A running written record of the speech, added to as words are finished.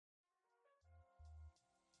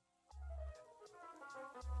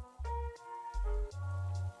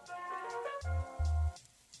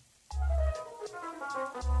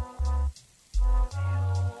Hey,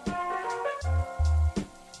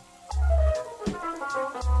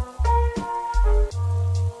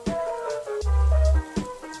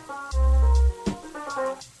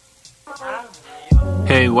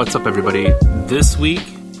 what's up, everybody? This week,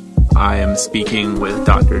 I am speaking with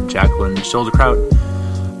Dr. Jacqueline Schildekraut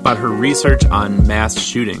about her research on mass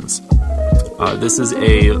shootings. This is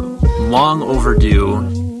a long overdue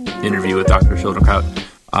interview with Dr.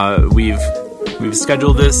 Schildekraut. We've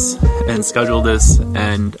scheduled this,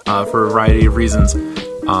 and for a variety of reasons,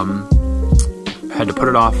 had to put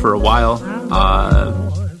it off for a while,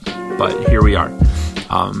 but here we are.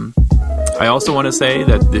 I also want to say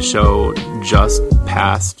that the show just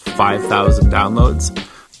passed 5,000 downloads,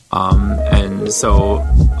 and so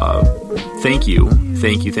thank you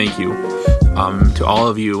to all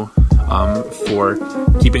of you for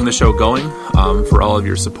keeping the show going, for all of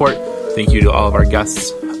your support. Thank you to all of our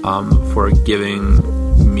guests for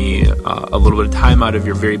giving me a little bit of time out of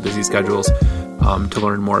your very busy schedules to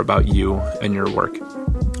learn more about you and your work.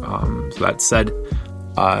 So that said,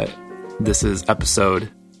 this is episode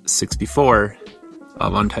 64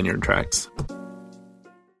 of Untenured Tracks.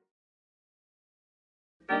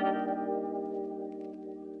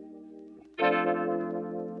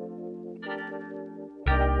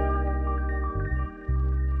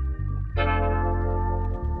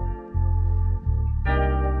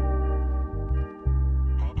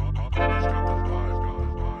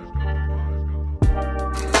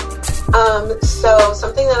 So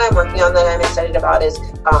something that I'm working on that I'm excited about is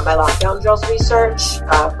my lockdown drills research.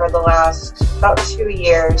 For the last about 2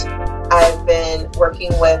 years, I've been working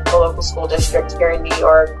with the local school district here in New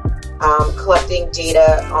York, collecting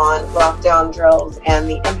data on lockdown drills and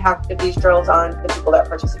the impact of these drills on the people that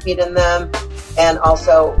participate in them, and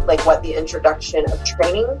also like what the introduction of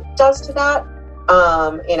training does to that.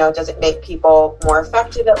 Does it make people more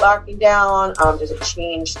effective at locking down? Does it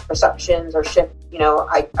change perceptions or shift,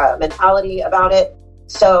 mentality about it?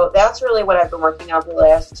 So that's really what I've been working on for the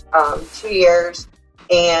last 2 years.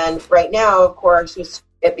 And right now, of course, with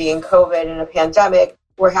it being COVID and a pandemic,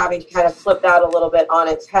 we're having to kind of flip that a little bit on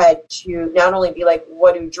its head to not only be like,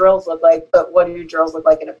 what do drills look like, but what do drills look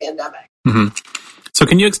like in a pandemic? Mm-hmm. So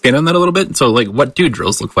can you expand on that a little bit? So like, what do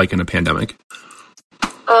drills look like in a pandemic?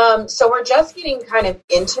 So we're just getting kind of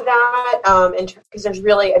into that, because there's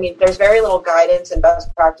very little guidance and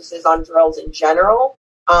best practices on drills in general.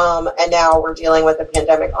 And now we're dealing with a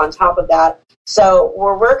pandemic on top of that. So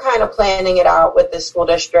where we're kind of planning it out with the school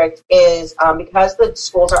district is, because the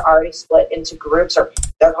schools are already split into groups, or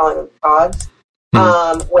they're calling them pods,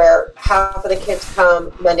 where half of the kids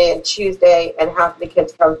come Monday and Tuesday and half of the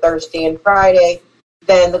kids come Thursday and Friday,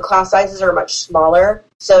 then the class sizes are much smaller.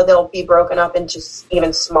 So they'll be broken up into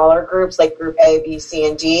even smaller groups, like group A, B, C,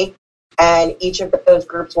 and D. And each of those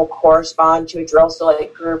groups will correspond to a drill. So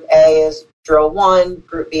like group A is drill 1,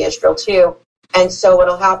 group B is drill 2. And so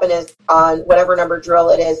what'll happen is on whatever number drill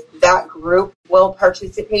it is, that group will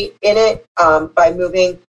participate in it by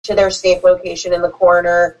moving to their safe location in the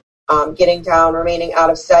corner, getting down, remaining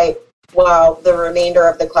out of sight, while the remainder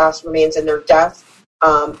of the class remains in their desk,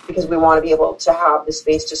 because we want to be able to have the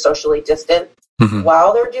space to socially distance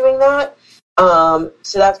while they're doing that.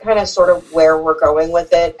 So that's kind of sort of where we're going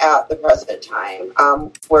with it at the present time.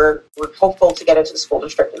 We're hopeful to get into the school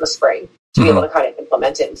district in the spring to be able to kind of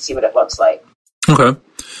implement it and see what it looks like. Okay.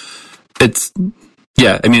 It's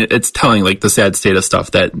telling like the sad state of stuff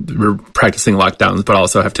that we're practicing lockdowns, but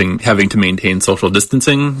also having to maintain social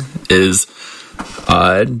distancing is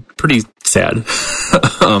pretty sad.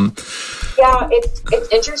 Yeah, it's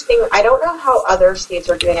interesting. I don't know how other states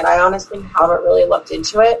are doing it. I honestly haven't really looked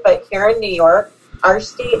into it. But here in New York, our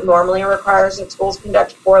state normally requires that schools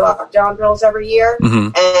conduct 4 lockdown drills every year.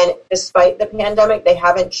 And despite the pandemic, they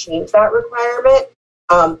haven't changed that requirement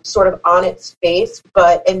sort of on its face.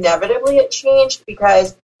 But inevitably it changed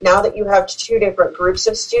because now that you have 2 different groups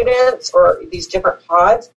of students or these different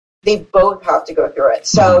pods, they both have to go through it.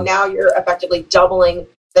 So now you're effectively doubling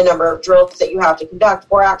the number of drills that you have to conduct,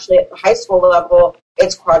 or actually at the high school level,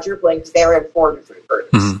 it's quadrupling because they're in 4 different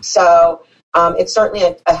groups. So it's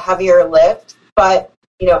certainly a heavier lift, but,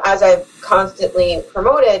 as I've constantly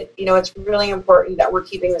promoted, it's really important that we're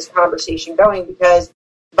keeping this conversation going, because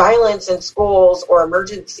violence in schools or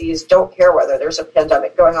emergencies don't care whether there's a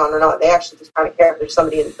pandemic going on or not. They actually just kind of care if there's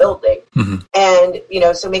somebody in the building. And,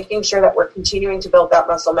 so making sure that we're continuing to build that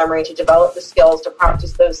muscle memory, to develop the skills, to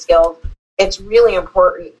practice those skills, it's really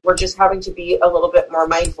important. We're just having to be a little bit more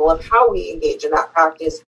mindful of how we engage in that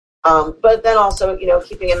practice. But then also,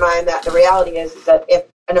 keeping in mind that the reality is that if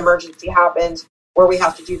an emergency happens where we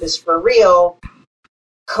have to do this for real,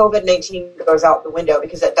 COVID-19 goes out the window,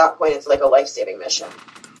 because at that point it's like a life-saving mission.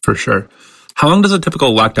 For sure. How long does a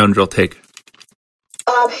typical lockdown drill take?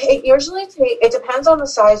 It depends on the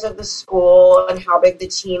size of the school and how big the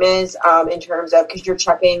team is, in terms of, because you're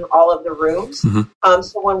checking all of the rooms. Mm-hmm.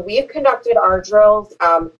 So when we've conducted our drills,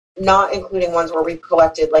 not including ones where we've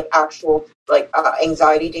collected like actual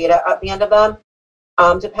anxiety data at the end of them,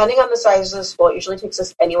 depending on the size of the school, it usually takes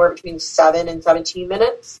us anywhere between 7 and 17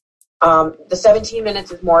 minutes. The 17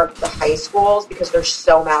 minutes is more of the high schools, because they're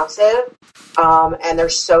so massive, and they're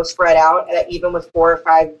so spread out that even with 4 or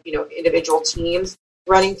 5, individual teams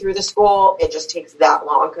running through the school, it just takes that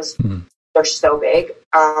long, because they're so big.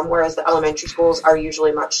 Whereas the elementary schools are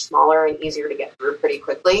usually much smaller and easier to get through pretty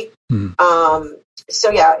quickly. So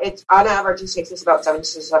yeah, it's on average, it takes us about 7 to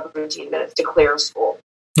 17 minutes to clear a school.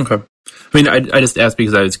 Okay. I mean, I just asked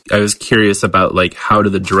because I was curious about like, how do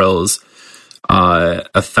the drills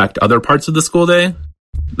affect other parts of the school day?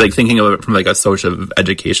 Like, thinking of it from like a social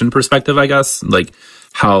education perspective, I guess, like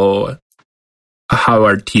how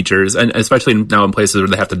are teachers, and especially now in places where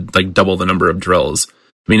they have to like double the number of drills.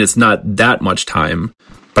 I mean, it's not that much time,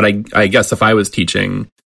 but I guess if I was teaching,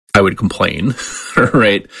 I would complain,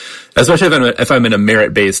 right? Especially if I'm in a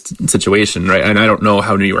merit-based situation, right? And I don't know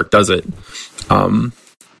how New York does it.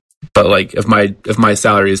 But like, if my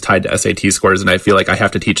salary is tied to SAT scores and I feel like I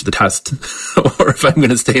have to teach the test, or if I'm going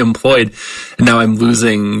to stay employed, and now I'm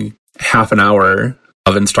losing half an hour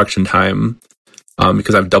of instruction time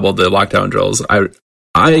because I've doubled the lockdown drills,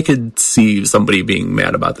 I could see somebody being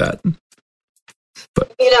mad about that.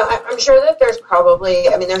 But I'm sure that there's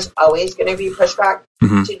always going to be pushback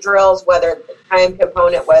to drills, whether it's the time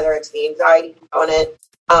component, whether it's the anxiety component.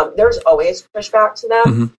 There's always pushback to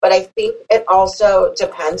them, but I think it also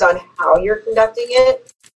depends on how you're conducting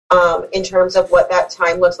it, in terms of what that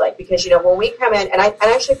time looks like. Because, when we come in, and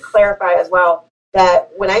I should clarify as well,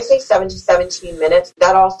 that when I say 7 to 17 minutes,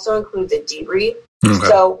 that also includes a debrief. Okay.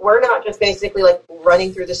 So we're not just basically like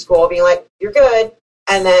running through the school being like, you're good,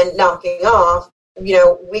 and then knocking off.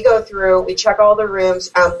 We go through, we check all the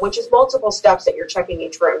rooms, which is multiple steps that you're checking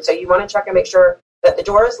each room. So you want to check and make sure that the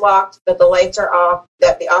door is locked, that the lights are off,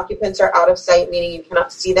 that the occupants are out of sight, meaning you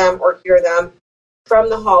cannot see them or hear them from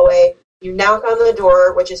the hallway. You knock on the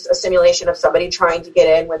door, which is a simulation of somebody trying to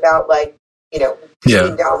get in without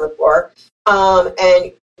peeing down the floor.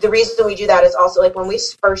 And the reason we do that is also like when we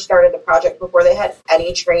first started the project, before they had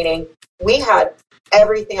any training, we had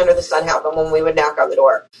everything under the sun happen when we would knock on the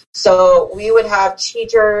door. So we would have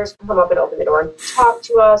teachers come up and open the door and talk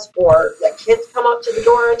to us, or let kids come up to the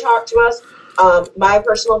door and talk to us. My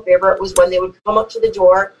personal favorite was when they would come up to the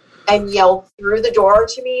door and yell through the door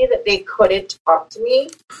to me that they couldn't talk to me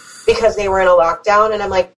because they were in a lockdown. And I'm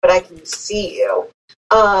like, but I can see you.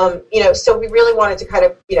 So we really wanted to kind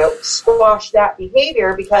of, squash that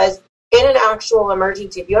behavior, because in an actual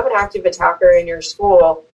emergency, if you have an active attacker in your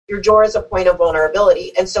school, your door is a point of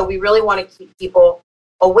vulnerability. And so we really want to keep people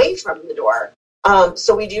away from the door.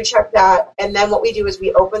 So we do check that. And then what we do is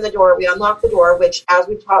we open the door, we unlock the door, which, as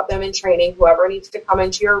we taught them in training, whoever needs to come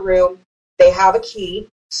into your room, they have a key.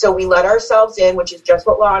 So we let ourselves in, which is just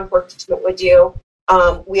what law enforcement would do.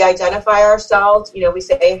 We identify ourselves. We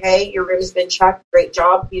say, hey, your room has been checked. Great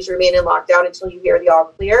job. Please remain in lockdown until you hear the all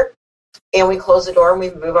clear. And we close the door and we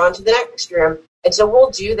move on to the next room. And so we'll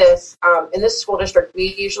do this. In this school district,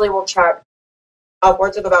 we usually will check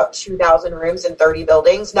upwards of about 2,000 rooms in 30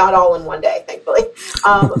 buildings, not all in one day, thankfully.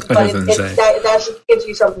 But that just gives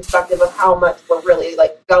you some perspective of how much we're really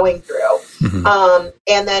going through.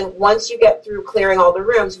 And then once you get through clearing all the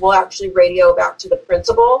rooms, we'll actually radio back to the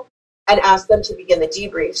principal and ask them to begin the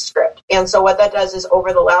debrief script. And so what that does is,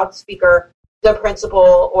 over the loudspeaker, the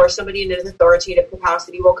principal or somebody in an authoritative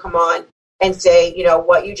capacity will come on and say,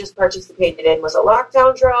 what you just participated in was a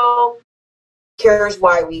lockdown drill. Here's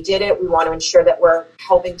why we did it. We want to ensure that we're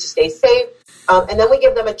helping to stay safe. And then we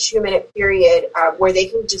give them a 2-minute period where they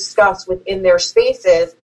can discuss within their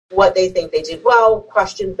spaces what they think they did well,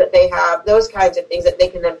 questions that they have, those kinds of things that they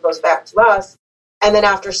can then pose back to us. And then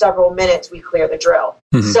after several minutes, we clear the drill.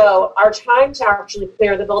 So our time to actually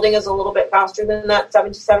clear the building is a little bit faster than that,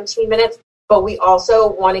 7 to 17 minutes. But we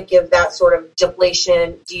also want to give that sort of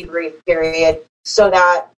deflation debrief period so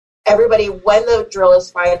that everybody, when the drill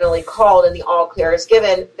is finally called and the all clear is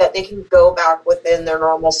given, that they can go back within their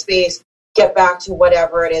normal space, get back to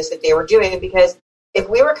whatever it is that they were doing. Because if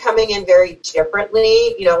we were coming in very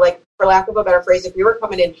differently, for lack of a better phrase, if we were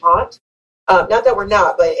coming in hot, not that we're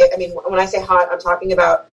not, but when I say hot, I'm talking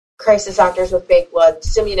about crisis actors with fake blood,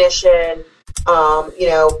 simunition,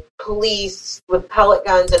 police with pellet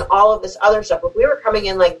guns and all of this other stuff. If we were coming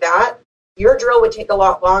in like that, your drill would take a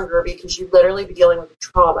lot longer because you'd literally be dealing with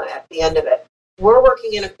trauma at the end of it. We're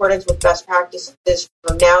working in accordance with best practices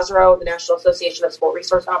from NASRO, the National Association of School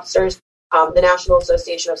Resource Officers, the National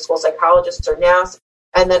Association of School Psychologists, or NASS,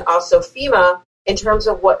 and then also FEMA, in terms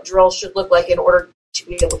of what drills should look like in order to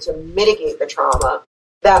be able to mitigate the trauma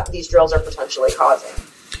that these drills are potentially causing.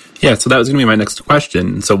 Yeah, so that was going to be my next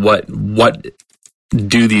question. So what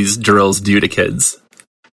do these drills do to kids?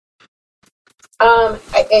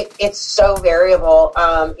 It's so variable.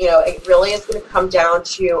 It really is going to come down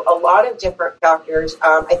to a lot of different factors.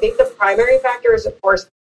 I think the primary factor is, of course,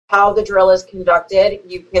 how the drill is conducted.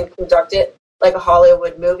 You can conduct it like a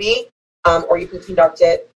Hollywood movie, or you can conduct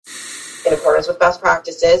it in accordance with best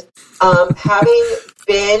practices. Having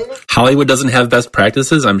been... Hollywood doesn't have best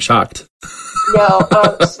practices? I'm shocked. No.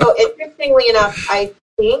 So interestingly enough, I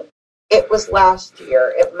think it was last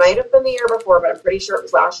year. It might have been the year before, but I'm pretty sure it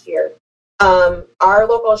was last year. Our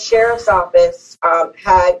local sheriff's office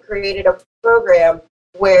had created a program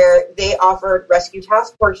where they offered rescue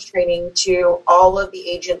task force training to all of the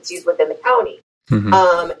agencies within the county.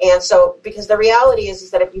 Mm-hmm. And so, because the reality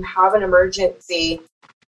is that if you have an emergency,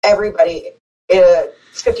 everybody in a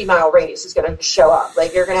 50-mile radius is going to show up.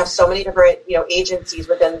 Like, you're going to have so many different, agencies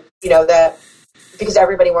within, that, because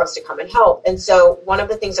everybody wants to come and help. And so one of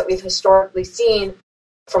the things that we've historically seen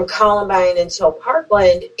from Columbine until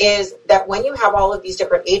Parkland is that when you have all of these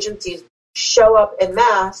different agencies show up en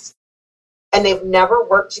masse and they've never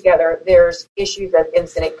worked together, there's issues of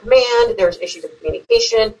incident command, there's issues of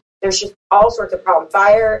communication, there's just all sorts of problems.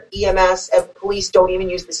 Fire, EMS, and police don't even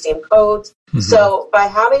use the same codes. Mm-hmm. So by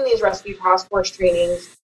having these rescue task force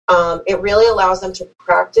trainings, it really allows them to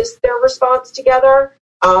practice their response together,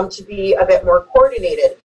 to be a bit more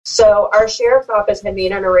coordinated. So our sheriff's office had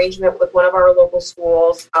made an arrangement with one of our local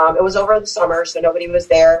schools. It was over the summer, so nobody was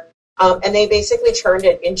there. And they basically turned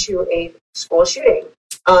it into a school shooting.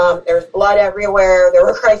 There was blood everywhere. There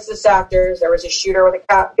were crisis actors. There was a shooter with a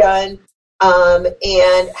cap gun.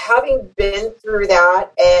 And having been through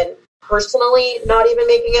that and personally not even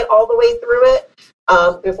making it all the way through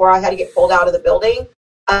it before I had to get pulled out of the building,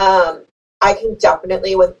 I can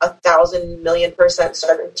definitely, with 1,000,000,000%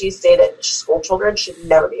 certainty, say that school children should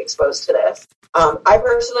never be exposed to this. I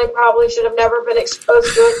personally probably should have never been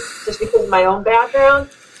exposed to it just because of my own background.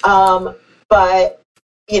 But,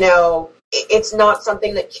 it's not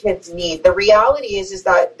something that kids need. The reality is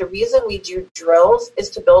that the reason we do drills is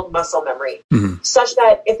to build muscle memory, such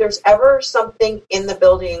that if there's ever something in the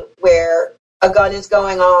building where a gun is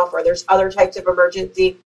going off or there's other types of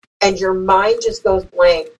emergency, and your mind just goes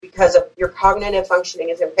blank because of your cognitive functioning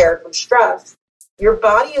is impaired from stress, your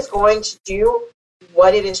body is going to do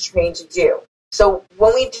what it is trained to do. So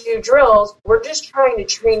when we do drills, we're just trying to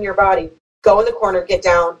train your body. Go in the corner, get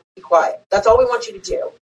down, be quiet. That's all we want you to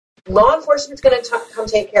do. Law enforcement's going to come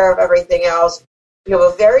take care of everything else. You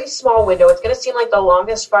have a very small window. It's going to seem like the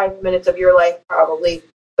longest 5 minutes of your life probably,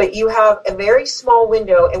 but you have a very small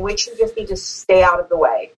window in which you just need to stay out of the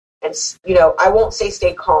way. And, I won't say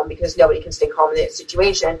stay calm because nobody can stay calm in that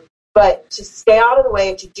situation, but to stay out of the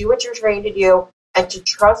way, to do what you're trained to do, and to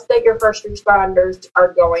trust that your first responders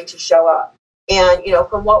are going to show up. And,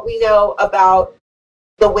 from what we know about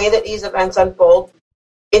the way that these events unfold,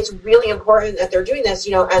 it's really important that they're doing this,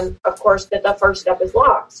 and of course that the first step is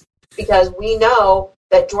locks, because we know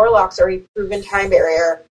that door locks are a proven time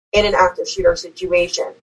barrier in an active shooter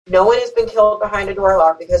situation. No one has been killed behind a door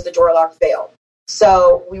lock because the door lock failed.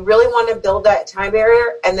 So we really want to build that time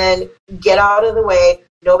barrier and then get out of the way.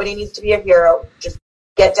 Nobody needs to be a hero. Just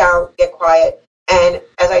get down, get quiet. And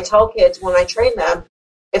as I tell kids when I train them,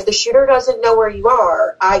 if the shooter doesn't know where you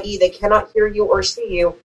are, i.e. they cannot hear you or see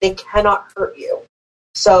you, they cannot hurt you.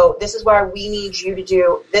 So this is why we need you to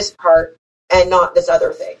do this part and not this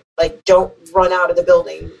other thing. Like, don't run out of the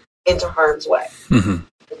building into harm's way. Mm-hmm.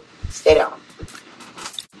 Stay down.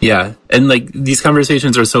 Yeah. And these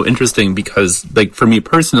conversations are so interesting because for me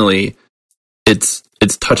personally, it's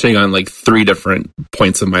touching on 3 different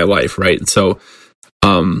points of my life, right? So,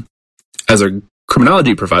 as a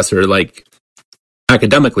criminology professor,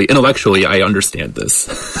 academically, intellectually, I understand this.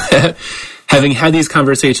 Having had these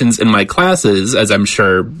conversations in my classes, as I'm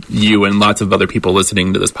sure you and lots of other people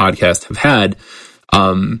listening to this podcast have had,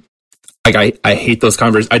 I hate those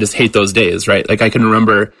I just hate those days, right? I can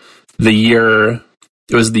remember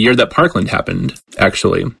it was the year that Parkland happened,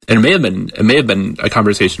 actually. And it may have been a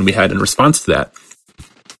conversation we had in response to that.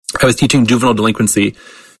 I was teaching juvenile delinquency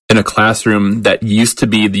in a classroom that used to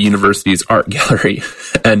be the university's art gallery.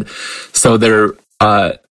 And so there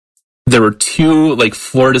were 2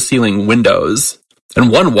 floor to ceiling windows And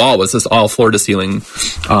one wall was just all floor to ceiling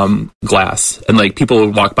glass, and like people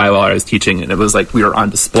would walk by while I was teaching, and it was like we were on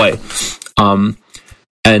display. And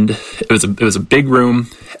it was a big room,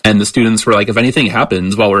 and the students were like, if anything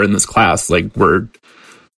happens while we're in this class, like we're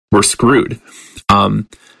screwed. And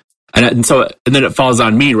then it falls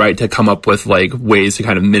on me, right, to come up with like ways to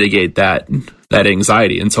kind of mitigate that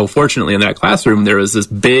anxiety. And so fortunately in that classroom, there was this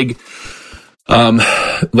big,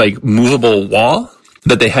 like movable wall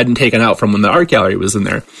that they hadn't taken out from when the art gallery was in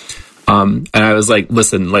there. And I was like,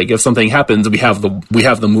 listen, like if something happens, we have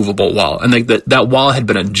the movable wall. And like that wall had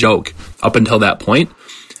been a joke up until that point.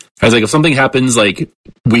 I was like, if something happens, like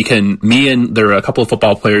me and there were a couple of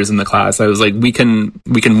football players in the class. I was like, we can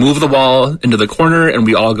move the wall into the corner and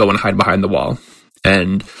we all go and hide behind the wall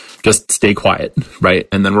and just stay quiet. Right.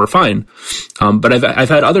 And then we're fine. But I've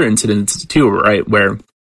had other incidents too, right, where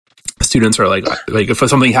students are like if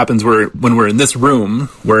something happens when we're in this room,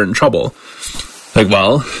 we're in trouble. Like,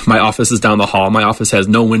 well, my office is down the hall. My office has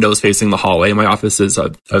no windows facing the hallway. My office is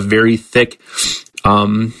a very thick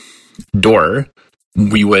door.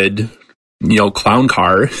 We would, clown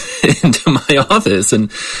car into my office and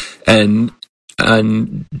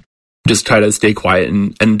just try to stay quiet.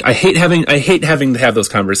 And I hate having to have those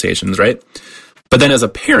conversations, right? But then as a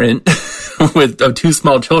parent with two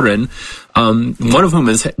small children, one of whom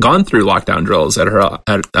has gone through lockdown drills at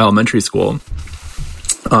elementary school,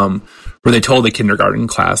 where they told the kindergarten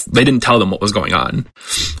class, they didn't tell them what was going on.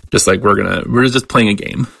 Just like, we're just playing a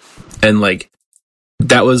game. And like,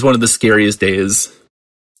 that was one of the scariest days,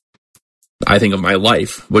 I think, of my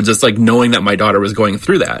life, was just like knowing that my daughter was going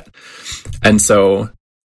through that. And so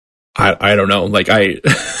I don't know, like like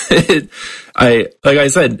I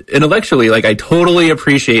said, intellectually, like I totally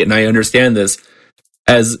appreciate and I understand this.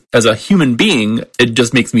 As a human being, it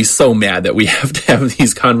just makes me so mad that we have to have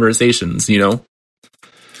these conversations, Well,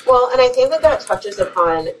 and I think that touches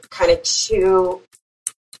upon kind of two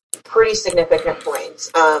pretty significant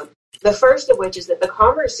points. The first of which is that the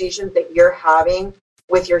conversations that you're having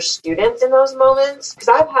with your students in those moments, because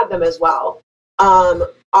I've had them as well,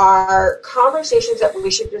 are conversations that we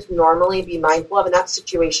should just normally be mindful of, and that's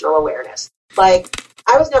situational awareness. Like,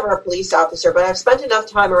 I was never a police officer, but I've spent enough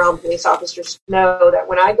time around police officers to know that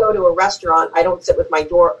when I go to a restaurant, I don't sit with my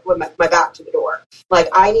back to the door. Like,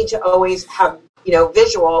 I need to always have,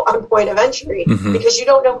 visual on point of entry, because you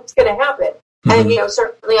don't know what's going to happen. Mm-hmm. And,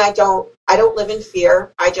 certainly I don't live in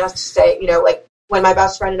fear. I just say, like when my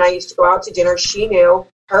best friend and I used to go out to dinner, she knew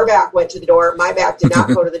her back went to the door. My back did not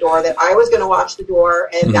go to the door, that I was going to watch the door,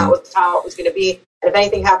 and that was how it was going to be. And if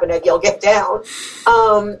anything happened, I'd yell, get down.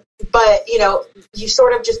 But, you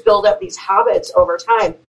sort of just build up these habits over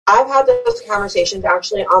time. I've had those conversations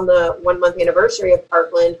actually on the 1 month anniversary of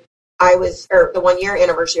Parkland. The 1 year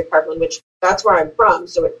anniversary of Parkland, which that's where I'm from.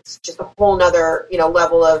 So it's just a whole nother,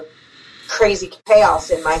 level of crazy chaos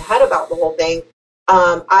in my head about the whole thing.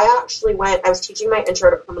 I was teaching my intro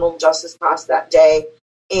to criminal justice class that day.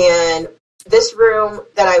 And this room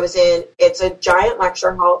that I was in, it's a giant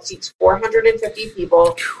lecture hall. It seats 450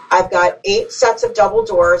 people. I've got 8 sets of double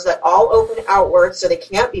doors that all open outwards, so they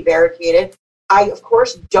can't be barricaded. I, of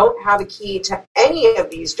course, don't have a key to any of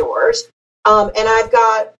these doors. And I've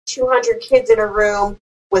got 200 kids in a room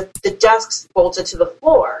with the desks bolted to the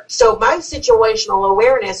floor. So my situational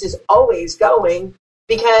awareness is always going,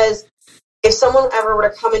 because if someone ever were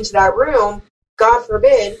to come into that room, God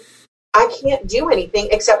forbid, I can't do anything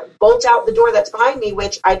except bolt out the door that's behind me,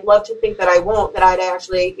 which I'd love to think that I won't, that I'd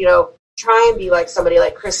actually, try and be like somebody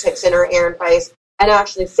like Chris Hickson or Aaron Weiss and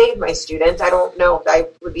actually save my students. I don't know if I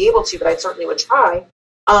would be able to, but I certainly would try.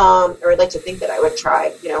 Or I'd like to think that I would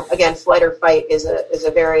try. Again, flight or fight is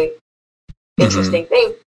a very interesting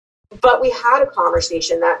thing. But we had a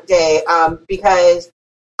conversation that day because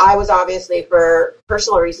I was obviously, for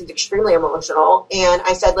personal reasons, extremely emotional. And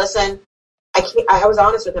I said, listen, I was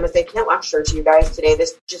honest with him. I said, I can't lecture to you guys today.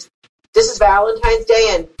 This is Valentine's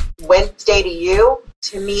Day and Wednesday to you.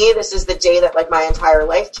 To me, this is the day that like my entire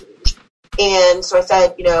life changed. And so I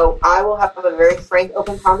said, I will have a very frank,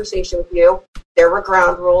 open conversation with you. There were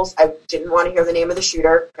ground rules. I didn't want to hear the name of the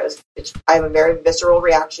shooter because I have a very visceral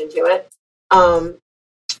reaction to it. And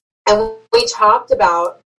we talked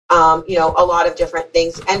about, a lot of different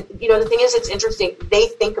things. And, the thing is, it's interesting. They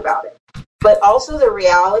think about it. But also the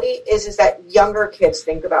reality is that younger kids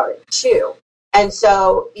think about it too. And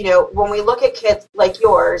so, when we look at kids like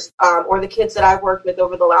yours, or the kids that I've worked with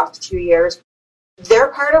over the last 2 years, they're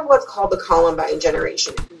part of what's called the Columbine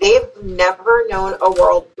generation. They've never known a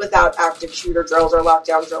world without active shooter drills or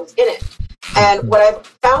lockdown drills in it. And what I've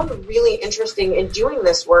found really interesting in doing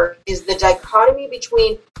this work is the dichotomy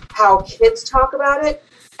between how kids talk about it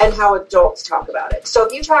and how adults talk about it. So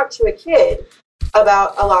if you talk to a kid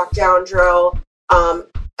about a lockdown drill,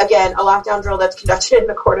 again, a lockdown drill that's conducted in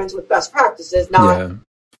accordance with best practices, not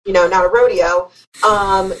not a rodeo.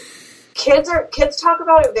 Kids talk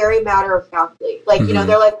about it very matter of factly. Like,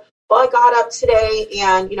 they're like, well, I got up today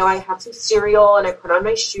and, I had some cereal and I put on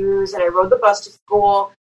my shoes and I rode the bus to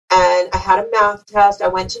school and I had a math test. I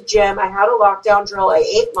went to gym. I had a lockdown drill. I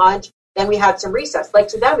ate lunch. Then we had some recess. Like,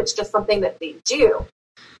 to them, it's just something that they do.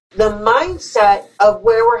 The mindset of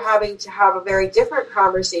where we're having to have a very different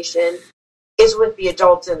conversation is with the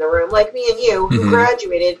adults in the room, like me and you, who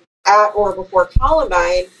graduated at or before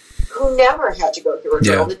Columbine, who never had to go through a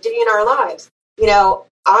drill the day in our lives.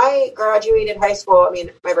 I graduated high school. I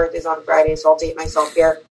mean, my birthday's on Friday, so I'll date myself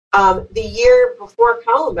here. The year before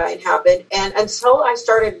Columbine happened, and until I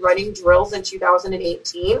started running drills in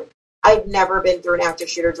 2018, I'd never been through an active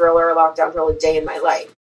shooter drill or a lockdown drill a day in my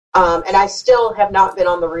life. And I still have not been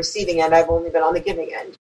on the receiving end. I've only been on the giving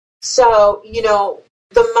end. So,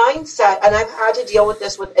 the mindset, and I've had to deal with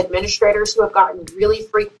this with administrators who have gotten really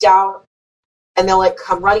freaked out, and they'll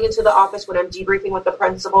come running into the office when I'm debriefing with the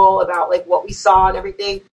principal about what we saw and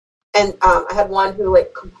everything. And I had one who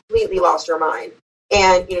completely lost her mind.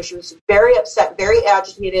 And, she was very upset, very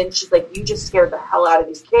agitated. And she's like, you just scared the hell out of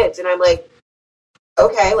these kids. And I'm like,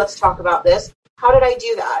 okay, let's talk about this. How did I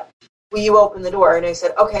do that? Will you open the door? And I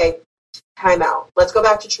said, okay, time out. Let's go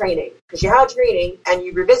back to training. Because you had training and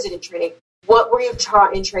you revisited training. What were you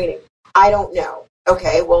taught in training? I don't know.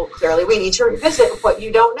 Okay, well, clearly we need to revisit what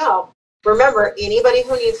you don't know. Remember, anybody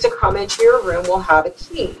who needs to come into your room will have a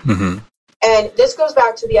key. And this goes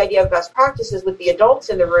back to the idea of best practices with the adults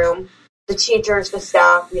in the room, the teachers, the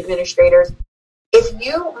staff, the administrators. If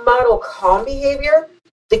you model calm behavior,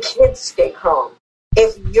 the kids stay calm.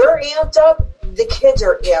 If you're amped up, the kids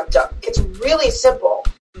are amped up. It's really simple.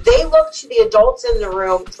 They look to the adults in the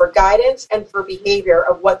room for guidance and for behavior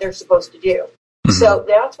of what they're supposed to do. So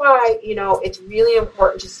that's why, it's really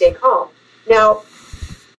important to stay calm. Now,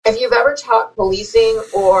 if you've ever taught policing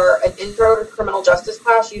or an intro to criminal justice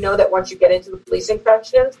class, you know that once you get into the policing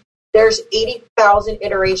sections, there's 80,000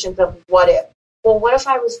 iterations of what if. Well, what if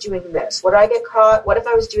I was doing this? Would I get caught? What if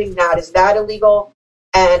I was doing that? Is that illegal?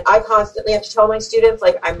 And I constantly have to tell my students,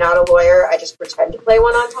 I'm not a lawyer. I just pretend to play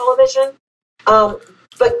one on television.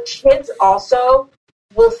 But kids also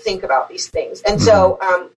will think about these things. And so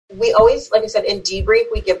we always, like I said, in debrief,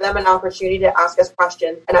 we give them an opportunity to ask us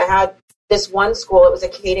questions. And I had this one school, it was a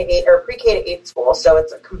K-8 or pre-K to 8 school. So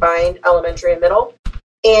it's a combined elementary and middle.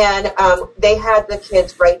 And they had the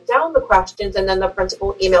kids write down the questions. And then the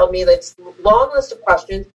principal emailed me this long list of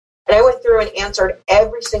questions. And I went through and answered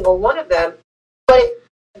every single one of them. But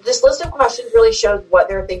this list of questions really shows what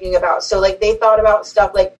they're thinking about. So they thought about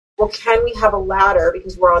stuff like, well, can we have a ladder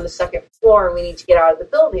because we're on the second floor and we need to get out of the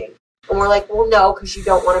building? And we're like, well, no, because you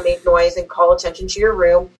don't want to make noise and call attention to your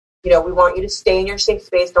room. We want you to stay in your safe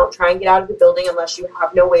space. Don't try and get out of the building unless you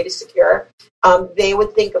have no way to secure. They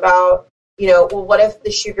would think about, well, what if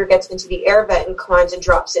the shooter gets into the air vent and climbs and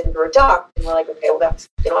drops into a duct? And we're like, okay, well,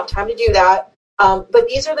 they don't have time to do that. But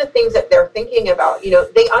these are the things that they're thinking about.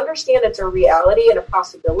 They understand it's a reality and a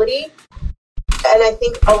possibility. And I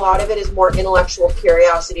think a lot of it is more intellectual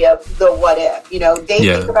curiosity of the what if. They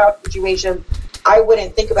think about situations I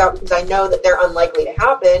wouldn't think about because I know that they're unlikely to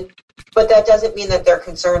happen. But that doesn't mean that their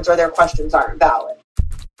concerns or their questions aren't valid.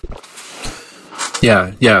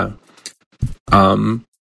 Yeah.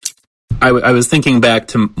 I was thinking back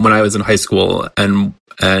to when I was in high school and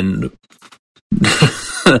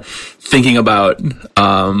thinking about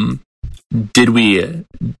did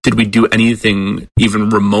we do anything even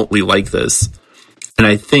remotely like this? And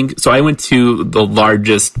I think so. I went to the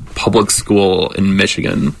largest public school in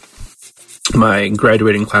Michigan. My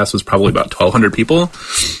graduating class was probably about 1,200 people.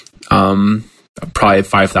 Probably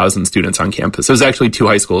 5,000 students on campus. It was actually 2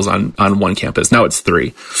 high schools on one campus. Now it's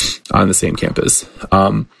 3 on the same campus.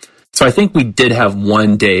 So I think we did have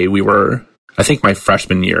one day I think my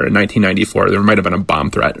freshman year in 1994, there might have been a bomb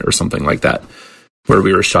threat or something like that where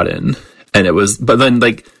we were shut in. And but then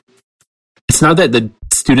it's not that the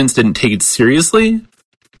students didn't take it seriously.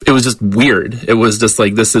 It was just weird. It was just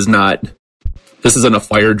this isn't a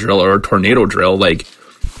fire drill or a tornado drill.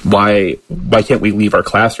 Why can't we leave our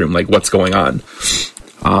classroom? What's going on?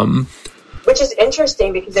 Which is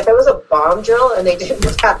interesting because if it was a bomb drill and they didn't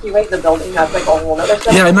evacuate the building, that's a whole other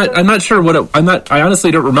thing. Yeah, I'm not sure I honestly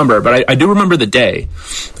don't remember, but I do remember the day.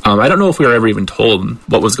 I don't know if we were ever even told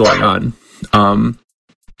what was going on.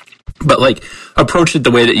 But approach it the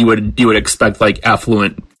way that you would expect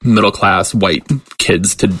affluent middle class white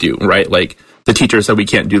kids to do, right? The teacher said we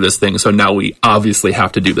can't do this thing, so now we obviously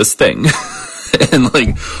have to do this thing. and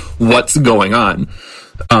like what's going on.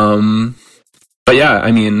 But yeah,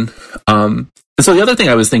 I mean, so the other thing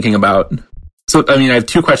I was thinking about, so I mean, I have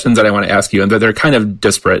two questions that I want to ask you, and they're kind of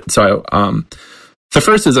disparate. So the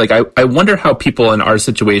first is like, I wonder how people in our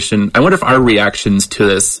situation, I wonder if our reactions to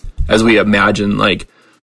this, as we imagine like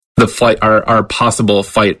the flight, our possible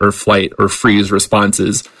fight or flight or freeze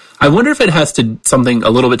responses, I wonder if it has to something a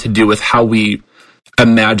little bit to do with how we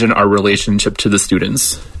imagine our relationship to the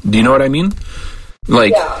students. Do you know what I mean?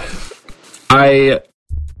 Like, yeah.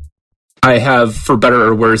 I have, for better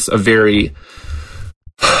or worse, a very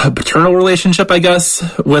paternal relationship, I guess,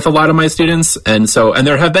 with a lot of my students. And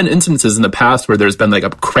there have been instances in the past where there's been like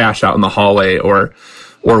a crash out in the hallway or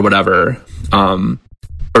whatever.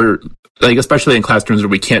 Or like, especially in classrooms where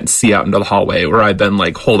we can't see out into the hallway, where I've been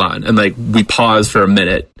like, hold on. And like, we pause for a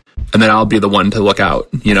minute and then I'll be the one to look out,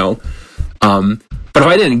 you know? But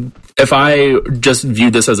if I just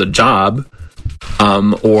viewed this as a job,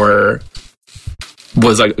 or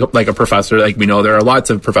was like a professor, like we know there are lots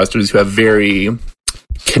of professors who have very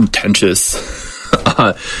contentious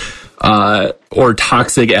or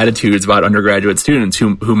toxic attitudes about undergraduate students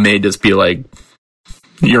who may just be like,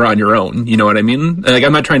 you're on your own, you know what I mean? Like,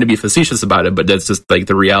 I'm not trying to be facetious about it, but that's just like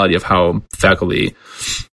the reality of how faculty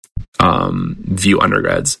view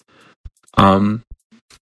undergrads.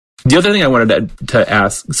 The other thing I wanted to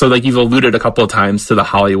ask, so like you've alluded a couple of times to the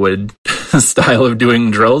Hollywood style of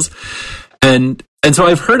doing drills, and so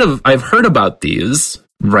I've heard about these,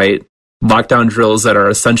 right? Lockdown drills that are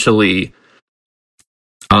essentially,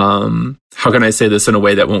 how can I say this in a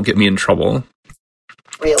way that won't get me in trouble?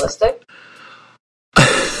 Realistic.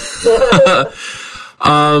 So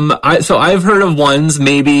I've heard of ones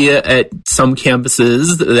maybe at some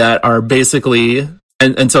campuses that are basically,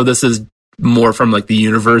 and so this is more from like the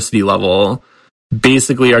university level,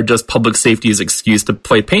 basically are just public safety's excuse to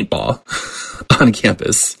play paintball on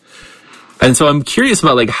campus. And so I'm curious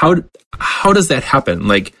about like, how does that happen?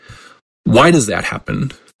 Like, why does that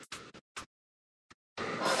happen?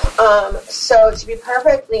 So to be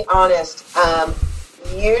perfectly honest,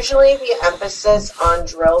 usually the emphasis on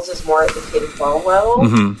drills is more at the K-12 level.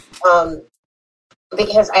 Mm-hmm.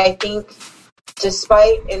 Because I think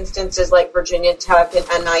despite instances like Virginia Tech and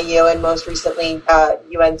NIU and most recently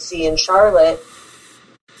UNC and Charlotte,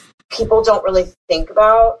 people don't really think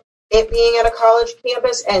about it being at a college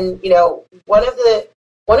campus. And, you know, one of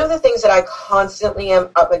the things that I constantly am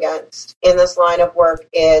up against in this line of work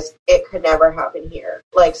is it could never happen here.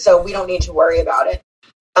 Like, so we don't need to worry about it.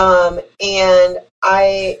 And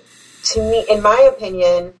to me, in my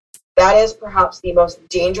opinion, that is perhaps the most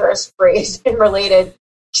dangerous phrase related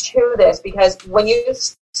to this, because when you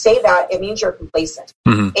say that, it means you're complacent.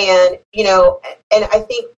 Mm-hmm. And, you know, and I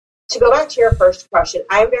think to go back to your first question,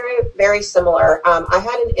 I'm very, very similar. I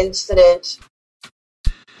had an incident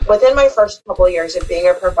within my first couple of years of being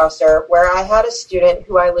a professor where I had a student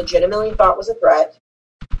who I legitimately thought was a threat,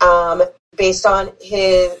 based on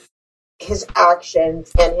his actions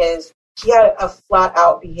and he had a flat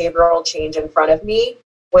out behavioral change in front of me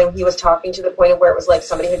when he was talking, to the point of where it was like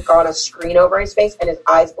somebody had gone a screen over his face and his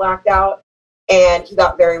eyes blacked out and he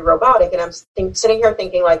got very robotic. And I'm sitting here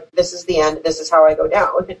thinking like, this is the end. This is how I go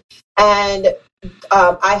down. And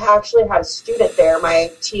I actually had a student there. My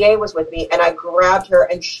TA was with me and I grabbed her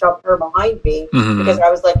and shoved her behind me, mm-hmm. because I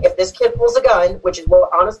was like, if this kid pulls a gun, which is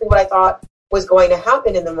honestly what I thought was going to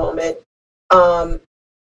happen in the moment,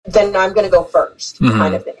 then I'm going to go first, mm-hmm.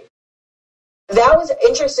 kind of thing. That was,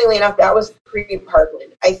 interestingly enough, that was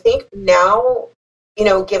pre-Parkland. I think now, you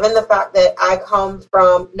know, given the fact that I come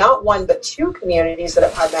from not one, but two communities that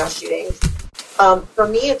have had mass shootings, for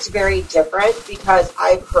me, it's very different because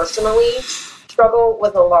I personally struggle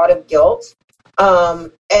with a lot of guilt.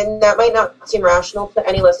 And that might not seem rational to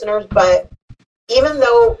any listeners, but even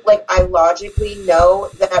though, like, I logically know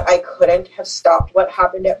that I couldn't have stopped what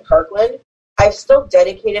happened at Parkland, I've still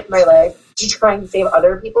dedicated my life to try and save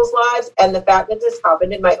other people's lives. And the fact that this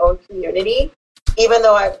happened in my own community, even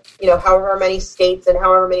though I'm, you know, however many states and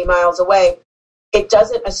however many miles away, it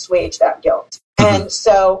doesn't assuage that guilt. Mm-hmm. And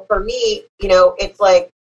so for me, you know, it's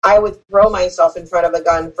like I would throw myself in front of a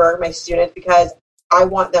gun for my students because I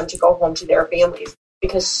want them to go home to their families,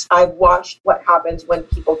 because I've watched what happens when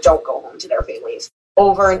people don't go home to their families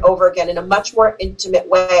over and over again in a much more intimate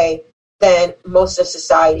way than most of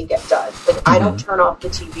society does. Like, mm-hmm. I don't turn off the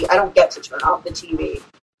TV. I don't get to turn off the TV.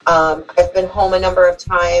 I've been home a number of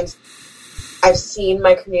times. I've seen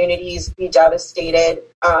my communities be devastated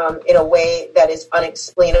in a way that is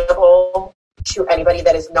unexplainable to anybody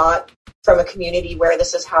that is not from a community where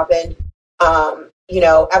this has happened. You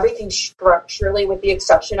know, everything structurally, with the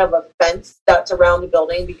exception of a fence that's around the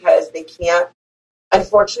building because they can't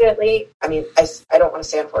Unfortunately, I mean, I don't want to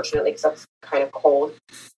say unfortunately because that's kind of cold.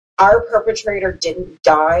 Our perpetrator didn't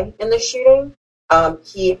die in the shooting.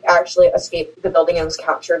 He actually escaped the building and was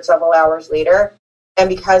captured several hours later. And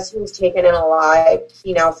because he was taken in alive,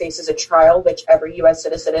 he now faces a trial, which every U.S.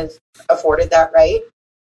 citizen is afforded that right.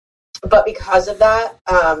 But because of that,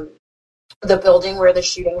 the building where the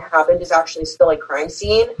shooting happened is actually still a crime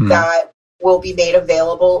scene that will be made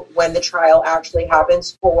available when the trial actually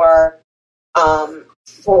happens for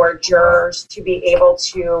jurors to be able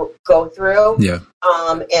to go through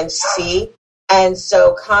and see. And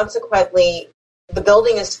so consequently, the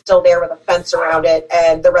building is still there with a fence around it,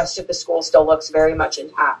 and the rest of the school still looks very much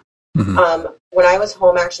intact. When I was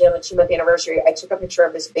home, actually, on the 2-month anniversary, I took a picture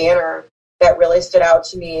of this banner that really stood out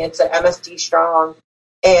to me. It said MSD Strong.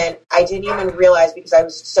 And I didn't even realize, because I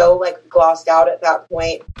was so glossed out at that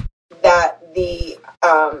point, that the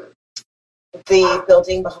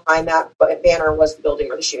building behind that banner was the building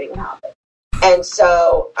where the shooting happened. And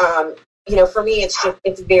so, for me,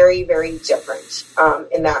 it's very, very different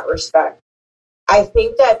in that respect. I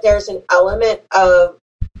think that there's an element of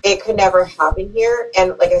it could never happen here.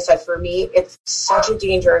 And like I said, for me, it's such a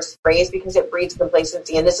dangerous phrase because it breeds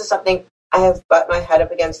complacency. And this is something I have butt my head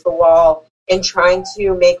up against the wall in trying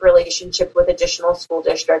to make relationships with additional school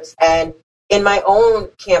districts. And in my own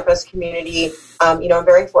campus community, I'm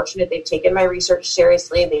very fortunate. They've taken my research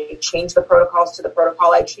seriously. They've changed the protocols to the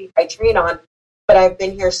protocol I train on. But I've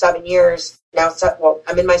been here 7 years now.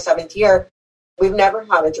 I'm in my 7th year. We've never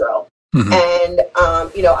had a drill. And,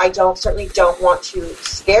 I certainly don't want to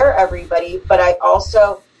scare everybody, but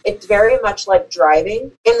it's very much like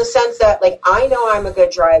driving in the sense that, I know I'm a good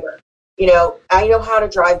driver. I know how to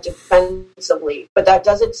drive defensively, but that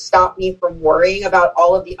doesn't stop me from worrying about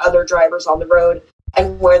all of the other drivers on the road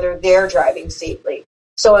and whether they're driving safely.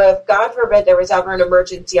 So if, God forbid, there was ever an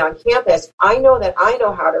emergency on campus, I know that I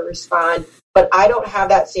know how to respond, but I don't have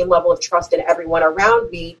that same level of trust in everyone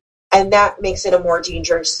around me. And that makes it a more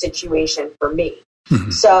dangerous situation for me.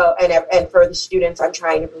 So, and for the students I'm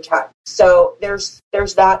trying to protect. So there's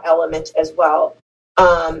that element as well.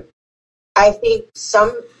 I think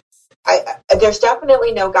there's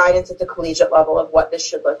definitely no guidance at the collegiate level of what this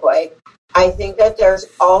should look like. I think that there's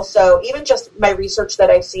also, even just my research that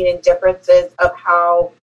I've seen in differences of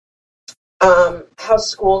how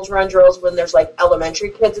schools run drills when there's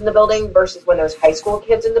elementary kids in the building versus when there's high school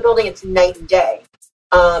kids in the building, it's night and day.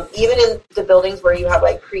 Even in the buildings where you have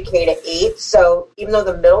pre-K to 8, so even though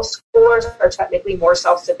the middle schoolers are technically more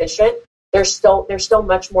self-sufficient, they're still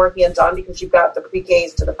much more hands-on because you've got the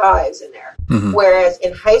pre-Ks to the 5s in there. Whereas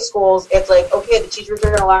in high schools, it's okay, the teachers are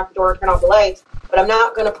going to lock the door and turn off the lights, but I'm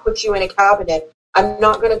not going to put you in a cabinet. I'm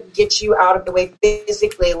not going to get you out of the way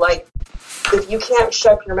physically. If you can't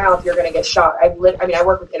shut your mouth, you're going to get shot. I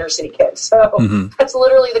work with inner city kids, so that's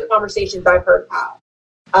literally the conversations I've heard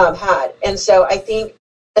had. And so I think,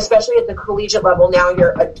 especially at the collegiate level, now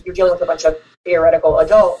you're dealing with a bunch of theoretical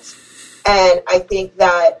adults. And I think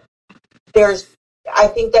that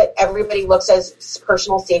everybody looks at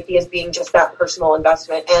personal safety as being just that personal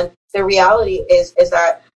investment. And the reality is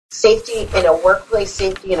that safety in a workplace,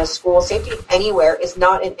 safety in a school, safety anywhere is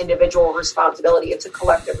not an individual responsibility. It's a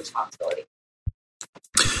collective responsibility.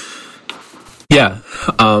 Yeah.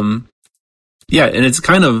 Yeah, and it's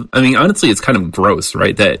honestly, it's kind of gross,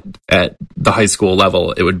 right? That at the high school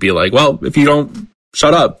level, it would be well, if you don't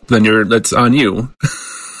shut up, then that's on you,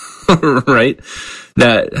 right?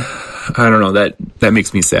 That, I don't know, that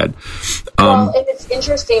makes me sad. Well, and it's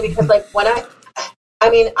interesting because when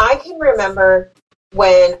I can remember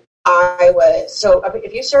when I was, so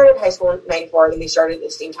if you started high school in 94, then we started at the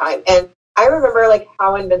same time. And I remember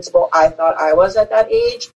how invincible I thought I was at that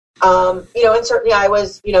age. And certainly I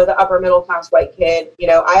was, the upper middle class white kid.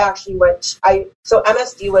 I actually so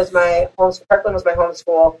MSD was Parkland was my home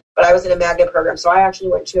school, but I was in a magnet program. So I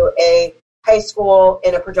actually went to a high school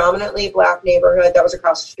in a predominantly Black neighborhood that was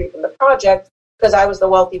across the street from the project because I was the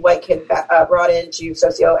wealthy white kid brought in to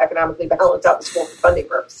socioeconomically balance out the school for funding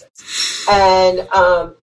purposes. And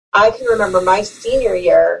I can remember my senior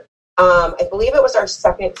year, I believe it was our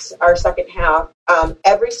second half.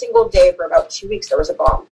 Every single day for about 2 weeks, there was a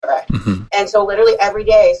bomb threat. And so literally every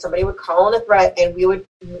day somebody would call in a threat and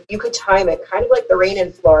you could time it kind of like the rain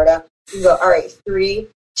in Florida. You go, all right, 3,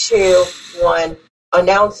 2, 1,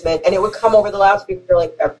 announcement. And it would come over the loudspeaker,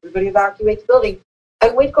 everybody evacuate the building.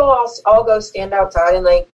 And we'd all go stand outside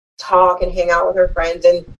and talk and hang out with our friends.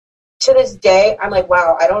 And to this day, I'm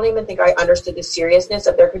wow, I don't even think I understood the seriousness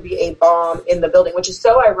that there could be a bomb in the building, which is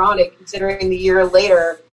so ironic considering the year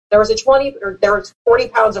later, there was 40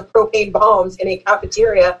 pounds of propane bombs in a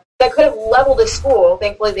cafeteria that could have leveled a school.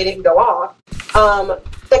 Thankfully, they didn't go off.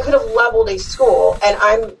 That could have leveled a school. And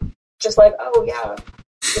I'm just like, oh, yeah,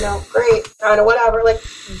 great, kind of whatever. Like,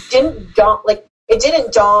 it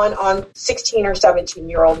didn't dawn on 16 or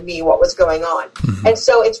 17-year-old me what was going on. Mm-hmm. And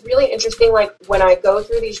so it's really interesting, like, when I go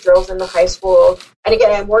through these drills in the high school, and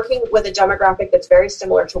again, I'm working with a demographic that's very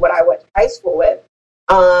similar to what I went to high school with.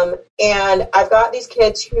 And I've got these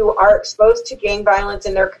kids who are exposed to gang violence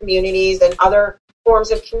in their communities and other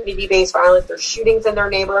forms of community-based violence. There's shootings in their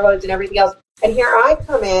neighborhoods and everything else. And here I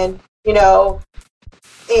come in,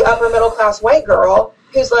 the upper middle class white girl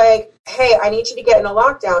who's like, hey, I need you to get in a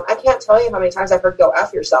lockdown. I can't tell you how many times I've heard go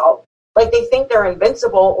F yourself. Like, they think they're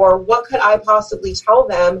invincible, or what could I possibly tell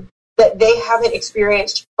them that they haven't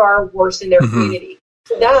experienced far worse in their community?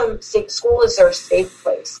 To them, school is their safe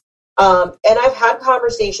place. And I've had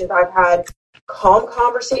conversations, I've had calm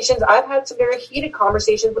conversations, I've had some very heated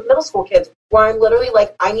conversations with middle school kids where I'm literally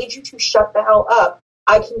like, I need you to shut the hell up.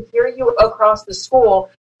 I can hear you across the school.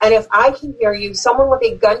 And if I can hear you, someone with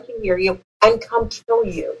a gun can hear you and come kill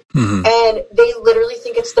you. Mm-hmm. And they literally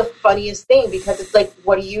think it's the funniest thing, because it's like,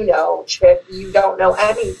 what do you know, chick? You don't know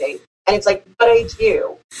anything. And it's like, but I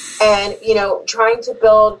do. And, trying to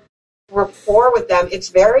build rapport with them, it's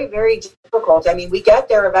very, very difficult. I mean, we get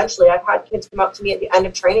there eventually. I've had kids come up to me at the end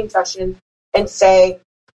of training sessions and say,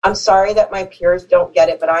 I'm sorry that my peers don't get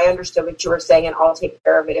it, but I understood what you were saying, and I'll take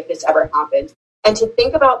care of it if this ever happens. And to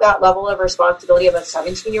think about that level of responsibility of a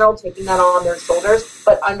 17-year-old taking that on their shoulders,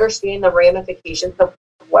 but understanding the ramifications of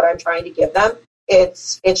what I'm trying to give them,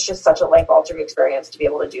 it's just such a life-altering experience to be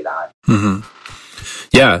able to do that. Mm-hmm.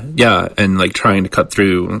 Yeah, and like trying to cut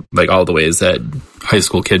through like all the ways that high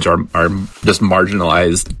school kids are just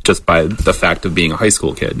marginalized just by the fact of being a high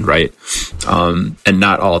school kid, right? And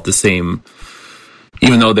not all at the same,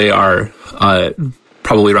 even though they are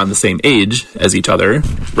probably around the same age as each other,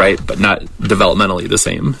 right? But not developmentally the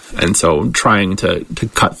same. And so trying to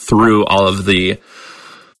cut through all of the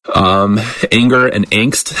anger and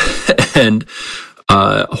angst and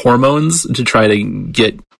hormones to try to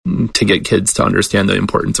get kids to understand the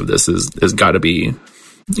importance of this is got to be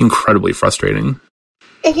incredibly frustrating.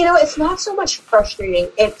 And, it's not so much frustrating.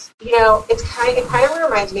 It's, it kind of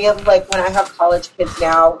reminds me of like when I have college kids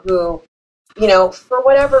now who, for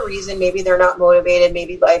whatever reason, maybe they're not motivated,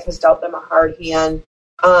 maybe life has dealt them a hard hand.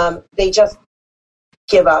 They just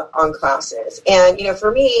give up on classes. And,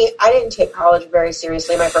 for me, I didn't take college very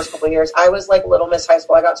seriously my first couple of years. I was like Little Miss High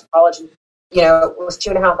School. I got to college and, it was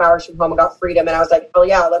 2.5 hours from home. I got freedom. And I was like, oh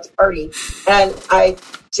yeah, let's party. And I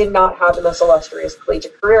did not have the most illustrious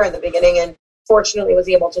collegiate career in the beginning. And fortunately was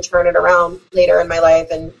able to turn it around later in my life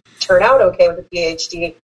and turn out okay with a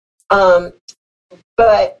PhD.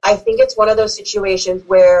 But I think it's one of those situations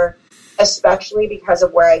where, especially because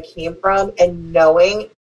of where I came from and knowing,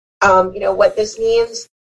 what this means,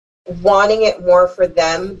 wanting it more for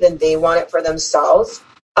them than they want it for themselves.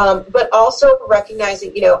 But also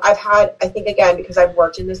recognizing, I've had, I think again, because I've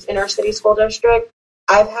worked in this inner city school district,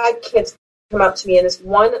 I've had kids come up to me, and this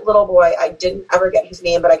one little boy, I didn't ever get his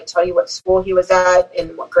name, but I could tell you what school he was at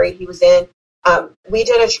and what grade he was in. We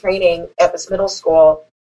did a training at this middle school,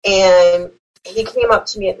 and he came up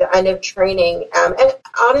to me at the end of training. And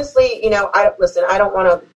honestly, I don't want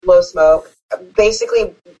to blow smoke.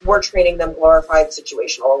 Basically, we're training them glorified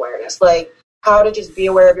situational awareness, like how to just be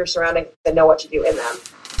aware of your surroundings and know what to do in them.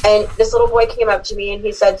 And this little boy came up to me and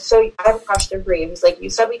he said, so I have a question for you. He's like, you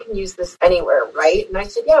said we can use this anywhere, right? And I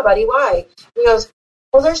said, yeah, buddy, why? He goes,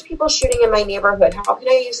 well, there's people shooting in my neighborhood. How can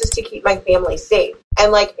I use this to keep my family safe?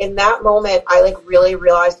 And like in that moment, I really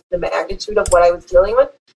realized the magnitude of what I was dealing with.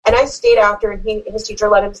 And I stayed after, and his teacher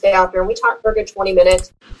let him stay after, and we talked for a good 20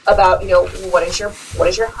 minutes about, what does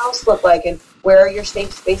your house look like, and where are your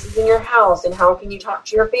safe spaces in your house, and how can you talk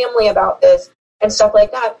to your family about this and stuff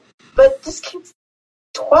like that. But this kid's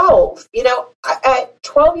 12. At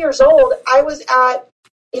 12 years old, I was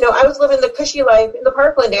living the cushy life in the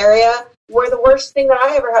Parkland area, where the worst thing that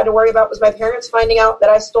I ever had to worry about was my parents finding out that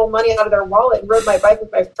I stole money out of their wallet and rode my bike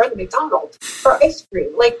with my friend to McDonald's for ice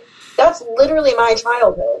cream. Like, that's literally my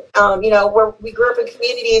childhood. Where we grew up in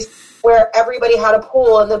communities where everybody had a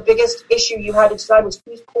pool, and the biggest issue you had to decide was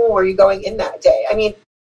whose pool were you going in that day.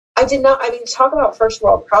 Talk about first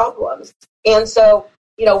world problems. And so,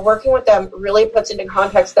 working with them really puts into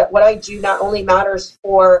context that what I do not only matters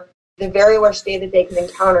for the very worst day that they can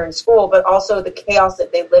encounter in school, but also the chaos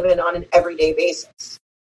that they live in on an everyday basis.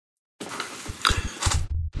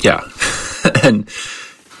 Yeah.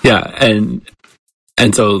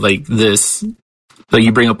 And so like this, like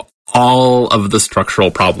you bring up all of the structural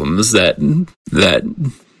problems that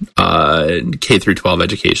K through 12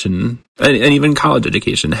 education and even college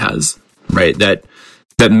education has, right? That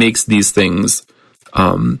makes these things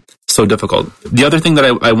so difficult. The other thing that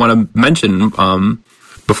I want to mention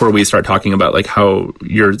before we start talking about like how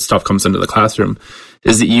your stuff comes into the classroom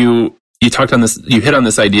is that you talked on this, you hit on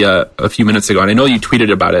this idea a few minutes ago, and I know you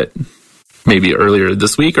tweeted about it maybe earlier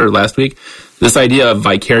this week or last week, this idea of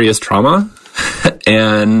vicarious trauma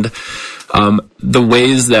and the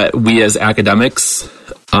ways that we as academics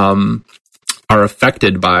are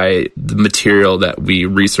affected by the material that we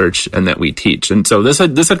research and that we teach. And so this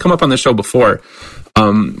had come up on the show before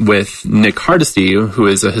with Nick Hardesty, who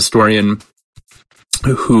is a historian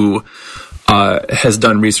who has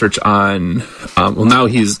done research on now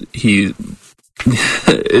he's a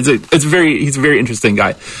very interesting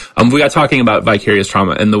guy. We got talking about vicarious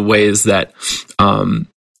trauma and the ways that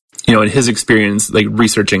in his experience, like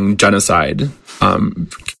researching genocide,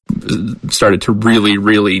 started to really,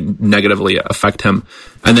 really negatively affect him.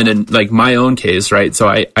 And then in like my own case, right? So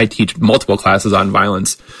I teach multiple classes on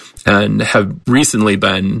violence and have recently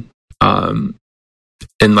been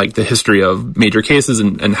in like the history of major cases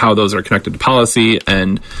and how those are connected to policy,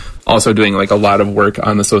 and also doing like a lot of work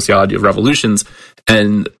on the sociology of revolutions.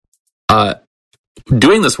 And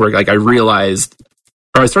doing this work, like I realized,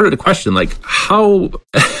 or I started to question, like how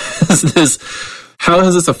has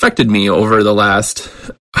this affected me over the last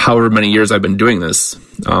however many years I've been doing this,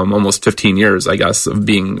 almost 15 years, I guess, of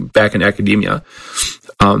being back in academia.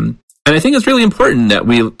 And I think it's really important that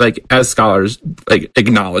we, like, as scholars, like,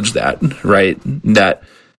 acknowledge that, right? That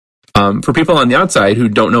for people on the outside who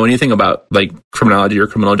don't know anything about, like, criminology or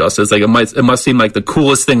criminal justice, like, it must seem like the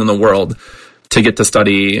coolest thing in the world to get to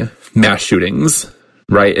study mass shootings,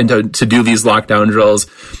 right? And to do these lockdown drills,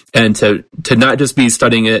 and to not just be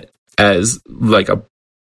studying it as like a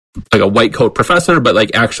white coat professor, but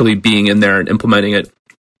like actually being in there and implementing it.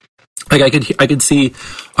 Like I could see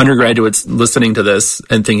undergraduates listening to this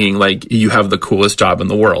and thinking like, you have the coolest job in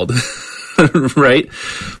the world, right?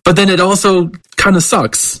 But then it also kind of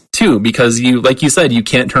sucks too, because like you said, you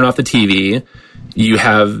can't turn off the TV. You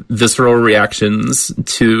have visceral reactions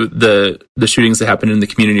to the shootings that happen in the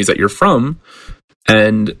communities that you're from.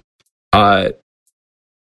 And I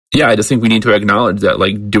just think we need to acknowledge that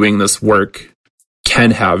like doing this work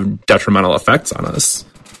can have detrimental effects on us.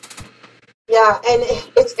 Yeah, and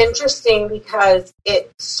it's interesting because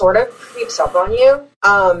it sort of creeps up on you.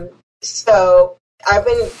 So I've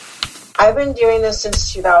been doing this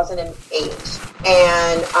since 2008,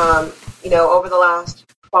 and over the last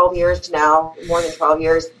 12 years now, more than 12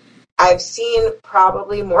 years, I've seen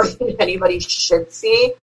probably more than anybody should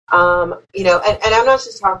see. And I'm not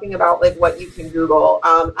just talking about like what you can Google.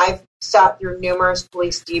 I've sat through numerous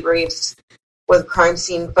police debriefs with crime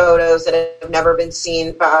scene photos that have never been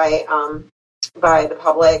seen by the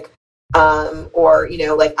public, or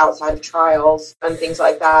like outside of trials and things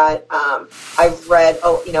like that. I've read,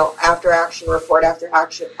 after action report, after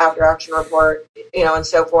action report, and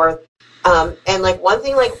so forth. And like one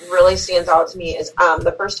thing like really stands out to me is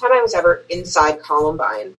the first time I was ever inside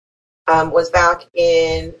Columbine was back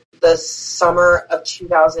in the summer of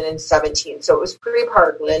 2017. So it was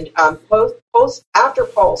pre-Parkland, post after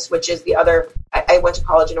Pulse, which is the other. I went to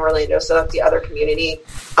college in Orlando, so that's the other community.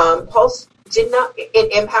 Pulse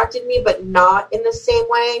it impacted me, but not in the same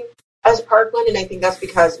way as Parkland, and I think that's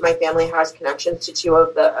because my family has connections to two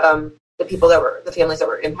of the families that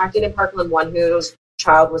were impacted in Parkland. One whose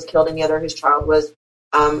child was killed, and the other whose child was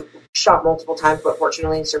shot multiple times, but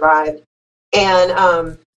fortunately survived.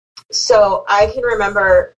 And so I can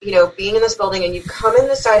remember, being in this building, and you come in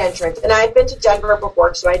the side entrance, and I had been to Denver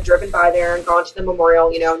before, so I had driven by there and gone to the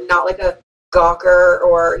memorial, not like a gawker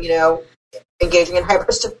or, engaging in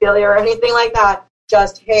hyperstophilia or anything like that.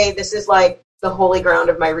 Just, hey, this is like the holy ground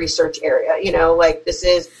of my research area, like this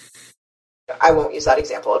is, I won't use that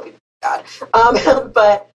example, it'd be bad.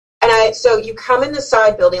 So you come in the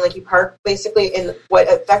side building, like you park basically in what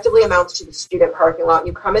effectively amounts to the student parking lot.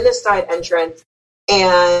 You come in this side entrance,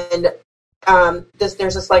 and there's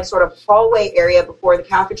this like sort of hallway area before the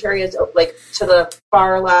cafeteria is like to the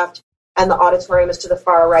far left, and the auditorium is to the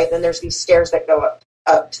far right. And then there's these stairs that go up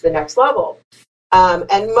to the next level.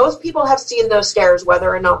 And most people have seen those stairs,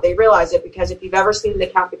 whether or not they realize it, because if you've ever seen the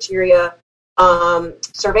cafeteria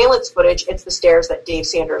surveillance footage, it's the stairs that Dave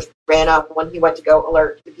Sanders ran up when he went to go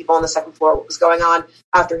alert the people on the second floor what was going on,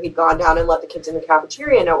 after he'd gone down and let the kids in the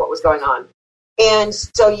cafeteria know what was going on. And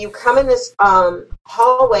so you come in this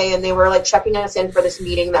hallway, and they were like checking us in for this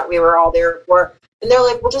meeting that we were all there for. And they're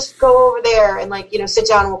like, we'll just go over there and like, sit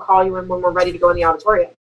down, and we'll call you when we're ready to go in the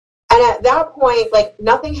auditorium. And at that point, like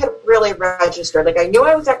nothing had really registered. Like I knew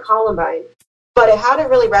I was at Columbine, but it hadn't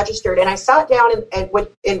really registered. And I sat down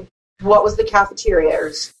in what was the cafeteria,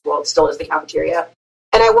 or well, it still is the cafeteria.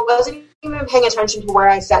 And I wasn't even paying attention to where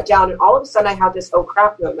I sat down. And all of a sudden I had this, oh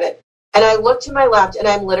crap moment. And I looked to my left, and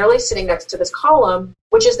I'm literally sitting next to this column,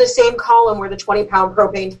 which is the same column where the 20-pound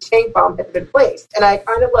propane tank bomb had been placed. And I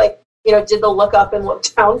kind of like, did the look up and look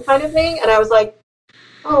down kind of thing. And I was like,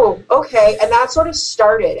 oh, okay. And that sort of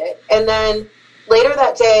started it. And then later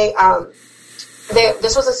that day,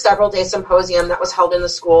 this was a several-day symposium that was held in the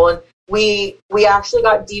school. And we actually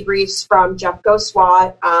got debriefs from Jeffco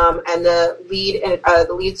SWAT and the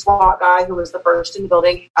lead SWAT guy who was the first in the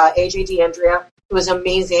building, AJ DeAndrea, who was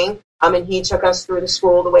amazing. And he took us through the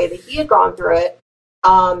school the way that he had gone through it.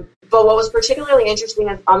 But what was particularly interesting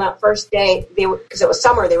is on that first day, because it was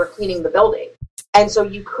summer, they were cleaning the building. And so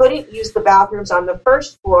you couldn't use the bathrooms on the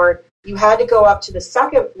first floor. You had to go up to the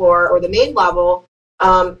second floor or the main level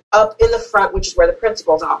up in the front, which is where the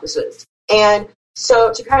principal's office is. And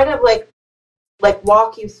so to kind of like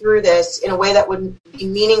walk you through this in a way that would be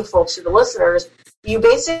meaningful to the listeners, you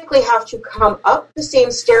basically have to come up the same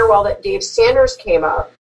stairwell that Dave Sanders came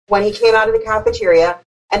up when he came out of the cafeteria.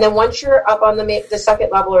 And then once you're up on the second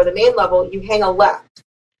level or the main level, you hang a left.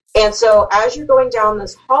 And so as you're going down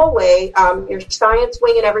this hallway, your science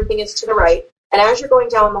wing and everything is to the right. And as you're going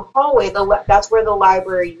down the hallway, that's where the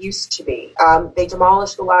library used to be. They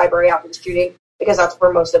demolished the library after the shooting because that's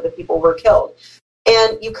where most of the people were killed.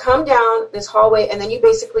 And you come down this hallway, and then you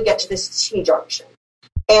basically get to this T-junction.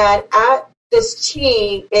 And at this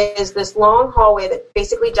T is this long hallway that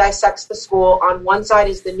basically dissects the school. On one side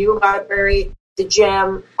is the new library, the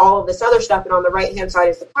gym, all of this other stuff, and on the right-hand side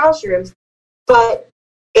is the classrooms. But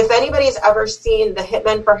if anybody's ever seen the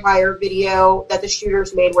Hitmen for Hire video that the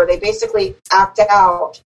shooters made where they basically act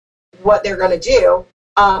out what they're going to do,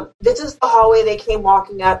 this is the hallway they came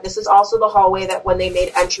walking up. This is also the hallway that when they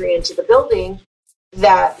made entry into the building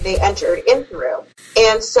that they entered in through.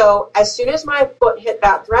 And so as soon as my foot hit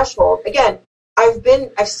that threshold, again, I've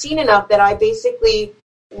seen enough that I basically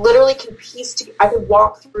literally I could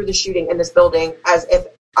walk through the shooting in this building as if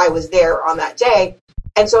I was there on that day.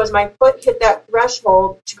 And so as my foot hit that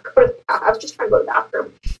threshold I was just trying to go to the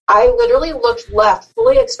bathroom. I literally looked left,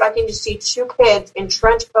 fully expecting to see two kids in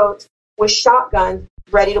trench coats with shotguns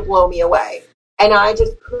ready to blow me away. And I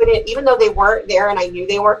just couldn't, even though they weren't there and I knew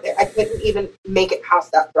they weren't there, I couldn't even make it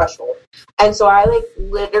past that threshold. And so I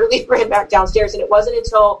literally ran back downstairs, and it wasn't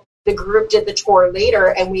until the group did the tour later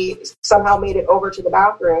and we somehow made it over to the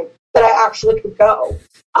bathroom that I actually could go.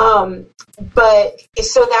 But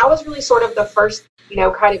so that was really sort of the first,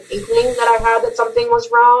 kind of inkling that I had that something was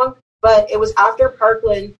wrong. But it was after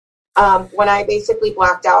Parkland when I basically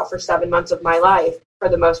blacked out for 7 months of my life. For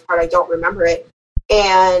the most part, I don't remember it.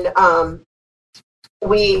 And I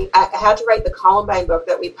had to write the Columbine book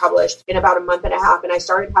that we published in about a month and a half, and I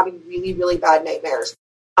started having really, really bad nightmares.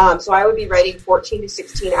 So I would be writing 14 to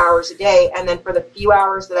 16 hours a day, and then for the few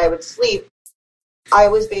hours that I would sleep, I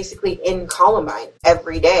was basically in Columbine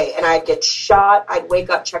every day, and I'd get shot. I'd wake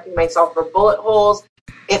up checking myself for bullet holes.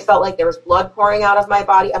 It felt like there was blood pouring out of my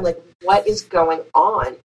body. I'm like, what is going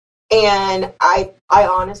on? And I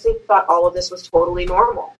honestly thought all of this was totally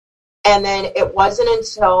normal. And then it wasn't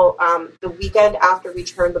until the weekend after we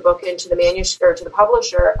turned the book into the manuscript to the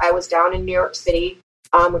publisher, I was down in New York City,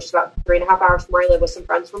 which is about 3.5 hours from where I live, with some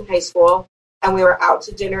friends from high school. And we were out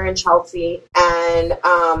to dinner in Chelsea, and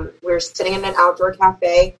we were sitting in an outdoor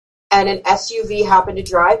cafe, and an SUV happened to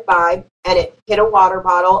drive by, and it hit a water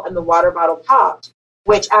bottle, and the water bottle popped,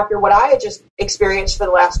 which after what I had just experienced for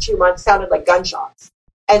the last 2 months sounded like gunshots.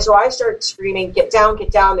 And so I started screaming, get down,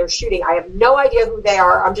 they're shooting. I have no idea who they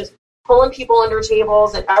are. I'm just pulling people under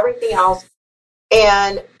tables and everything else.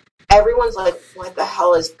 And everyone's like, what the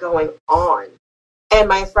hell is going on? And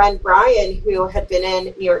my friend Brian, who had been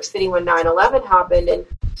in New York City when 9/11 happened, and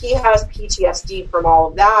he has PTSD from all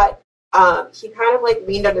of that, he kind of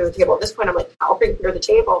leaned under the table. At this point, I'm helping clear the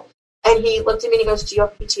table. And he looked at me and he goes, do you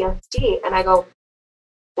have PTSD? And I go,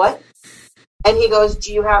 what? And he goes,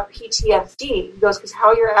 do you have PTSD? He goes, because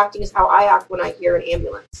how you're acting is how I act when I hear an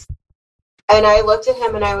ambulance. And I looked at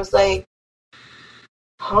him and I was like,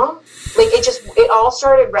 huh? It all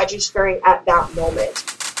started registering at that moment.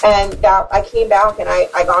 And that I came back and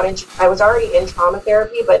I was already in trauma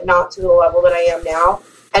therapy, but not to the level that I am now.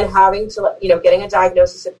 And having to, getting a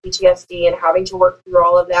diagnosis of PTSD and having to work through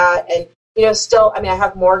all of that. And, still, I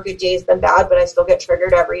have more good days than bad, but I still get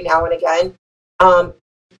triggered every now and again.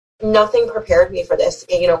 Nothing prepared me for this.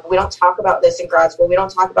 We don't talk about this in grad school. We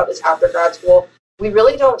don't talk about this after grad school. We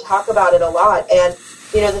really don't talk about it a lot. And,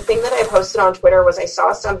 the thing that I posted on Twitter was I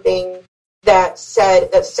saw something that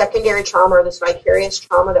said that secondary trauma, or this vicarious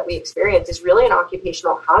trauma that we experience, is really an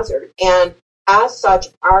occupational hazard. And as such,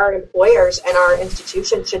 our employers and our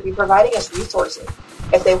institutions should be providing us resources.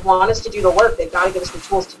 If they want us to do the work, they've got to give us the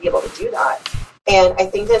tools to be able to do that. And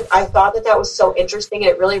I thought that was so interesting, and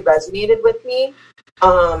it really resonated with me.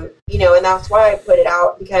 And that's why I put it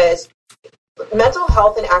out, because mental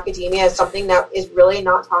health in academia is something that is really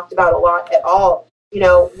not talked about a lot at all.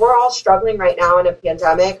 We're all struggling right now in a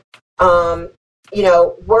pandemic.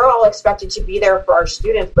 We're all expected to be there for our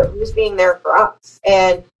students, but who's being there for us?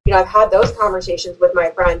 And, I've had those conversations with my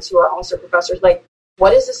friends who are also professors. Like, what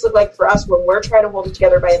does this look like for us when we're trying to hold it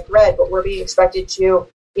together by a thread, but we're being expected to,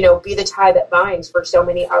 be the tie that binds for so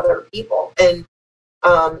many other people? And,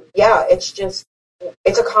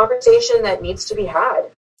 it's a conversation that needs to be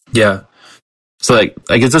had. Yeah. So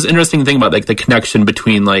it's this interesting thing about the connection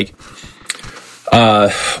between what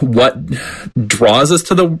draws us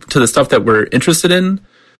to the stuff that we're interested in,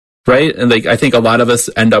 right? And I think a lot of us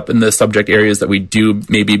end up in the subject areas that we do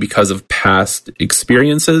maybe because of past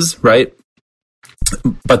experiences, right?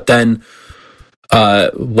 But then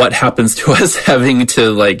what happens to us having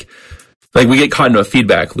to we get caught into a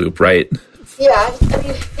feedback loop, right? Yeah,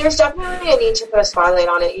 there's definitely a need to put a spotlight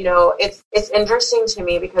on it. It's interesting to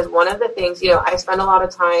me because one of the things, I spend a lot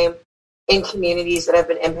of time in communities that have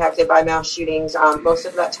been impacted by mass shootings. Most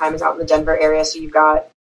of that time is out in the Denver area. So you've got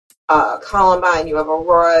Columbine, you have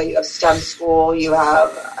Aurora, you have STEM school, you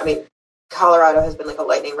have, Colorado has been like a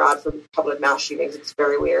lightning rod for public mass shootings. It's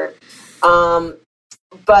very weird.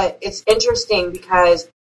 But it's interesting because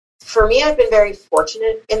for me, I've been very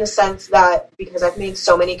fortunate in the sense that because I've made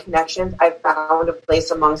so many connections, I've found a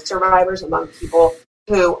place amongst survivors, among people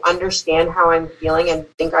who understand how I'm feeling and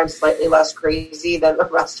think I'm slightly less crazy than the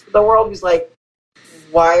rest of the world, who's like,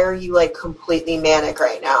 why are you completely manic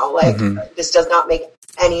right now? This does not make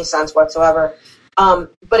any sense whatsoever. But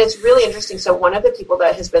it's really interesting. So one of the people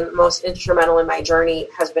that has been most instrumental in my journey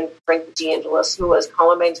has been Frank DeAngelis, who was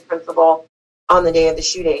Columbine's principal on the day of the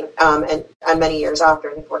shooting, and many years after,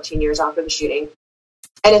 I think 14 years after the shooting.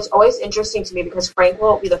 And it's always interesting to me because Frank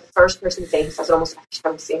will be the first person to say, he says it almost every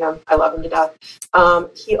time I see him, I love him to death.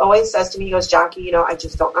 He always says to me, he goes, Jackie, I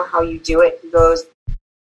just don't know how you do it. He goes,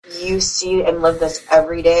 you see and live this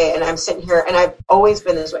every day. And I'm sitting here, and I've always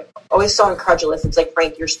been this way, always so incredulous. It's like,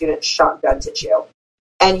 Frank, your student shot guns at you.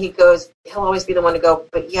 And he goes, he'll always be the one to go,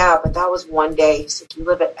 but that was one day. He's like, you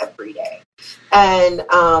live it every day. And,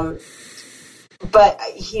 but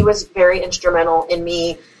he was very instrumental in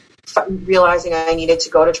me realizing I needed to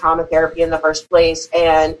go to trauma therapy in the first place.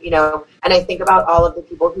 And, and I think about all of the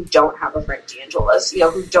people who don't have a Frank DeAngelis,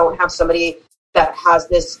 who don't have somebody that has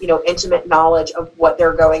this, intimate knowledge of what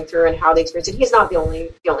they're going through and how they experience it. He's not the only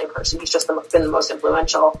person. He's just been the most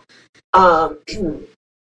influential. I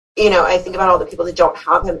think about all the people that don't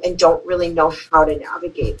have him and don't really know how to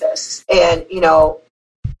navigate this. And,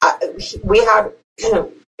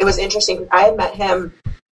 it was interesting. I had met him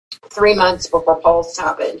 3 months before Pulse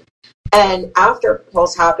happened. And after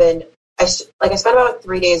Pulse happened, I spent about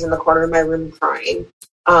 3 days in the corner of my room crying,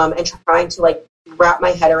 and trying to wrap my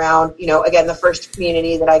head around, again, the first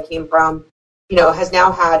community that I came from, has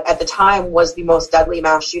now had, at the time, was the most deadly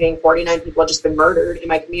mass shooting. 49 people had just been murdered in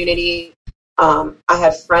my community. I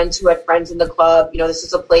had friends who had friends in the club. This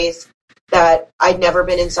is a place that I'd never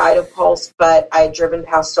been inside of Pulse, but I had driven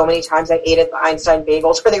past so many times. I ate at the Einstein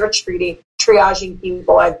Bagels where they were triaging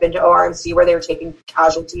people. I've been to ORMC where they were taking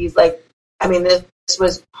casualties. This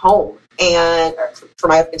was home, and for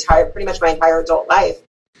pretty much my entire adult life.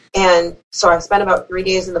 And so I spent about 3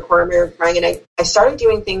 days in the corner crying, and I started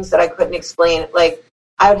doing things that I couldn't explain.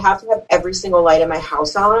 I would have to have every single light in my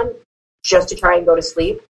house on just to try and go to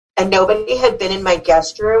sleep. And nobody had been in my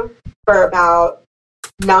guest room for about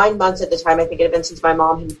 9 months at the time. I think it had been since my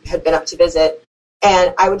mom had been up to visit.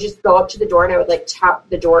 And I would just go up to the door and I would tap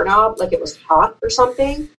the doorknob like it was hot or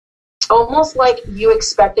something. Almost like you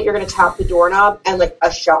expect that you're going to tap the doorknob and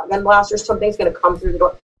a shotgun blast or something's going to come through the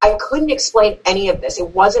door. I couldn't explain any of this. It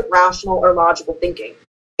wasn't rational or logical thinking.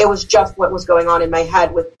 It was just what was going on in my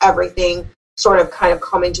head with everything sort of kind of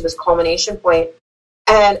coming to this culmination point.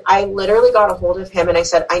 And I literally got a hold of him and I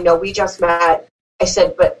said, I know we just met. I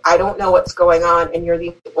said, but I don't know what's going on, and you're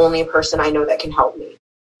the only person I know that can help me.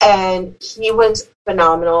 And he was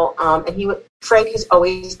phenomenal. And Frank has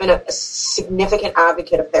always been a significant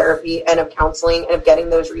advocate of therapy and of counseling and of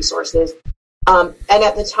getting those resources. And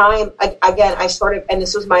at the time, I sort of, and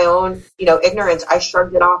this was my own, ignorance, I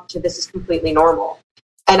shrugged it off to this is completely normal.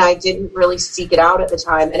 And I didn't really seek it out at the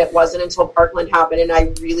time. And it wasn't until Parkland happened and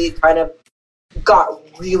I really kind of got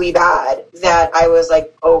really bad that I was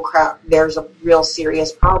like, oh crap, there's a real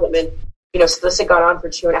serious problem. And so this had gone on for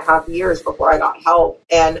 2.5 years before I got help,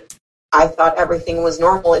 and I thought everything was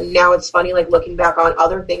normal. And now it's funny, like looking back on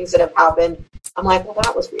other things that have happened, I'm like, well,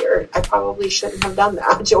 that was weird. I probably shouldn't have done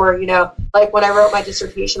that. Or, like when I wrote my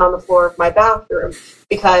dissertation on the floor of my bathroom,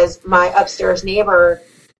 because my upstairs neighbor,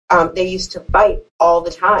 they used to fight all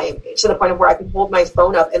the time, to the point of where I could hold my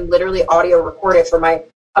phone up and literally audio record it for my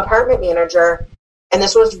apartment manager. And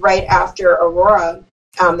this was right after Aurora,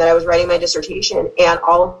 that I was writing my dissertation. And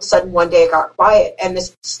all of a sudden one day it got quiet, and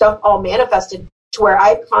this stuff all manifested to where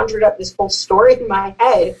I conjured up this whole story in my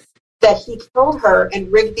head that he killed her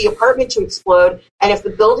and rigged the apartment to explode. And if the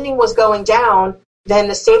building was going down, then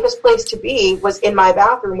the safest place to be was in my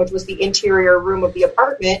bathroom, which was the interior room of the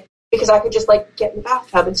apartment, because I could just like get in the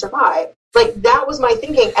bathtub and survive. Like that was my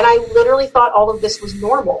thinking. And I literally thought all of this was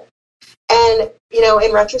normal. And,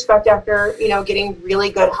 in retrospect, after, getting really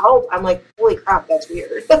good help, I'm like, holy crap, that's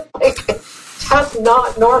weird. Like, that's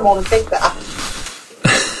not normal to think that.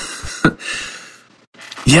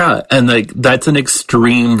 Yeah, and like that's an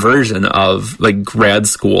extreme version of like grad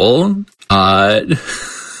school. I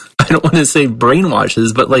don't want to say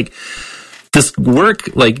brainwashes, but like this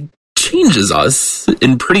work like changes us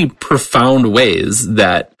in pretty profound ways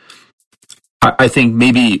that I think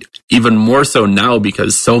maybe even more so now,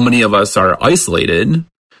 because so many of us are isolated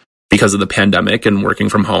because of the pandemic and working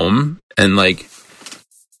from home. And like,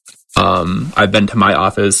 I've been to my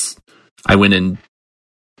office. I went in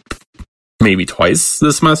maybe twice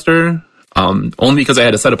this semester, only because I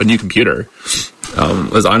had to set up a new computer.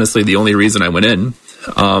 Was honestly the only reason I went in.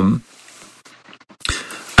 I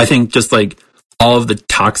think just like all of the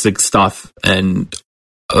toxic stuff and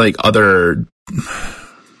like other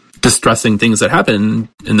distressing things that happen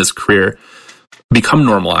in this career become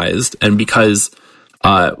normalized, and because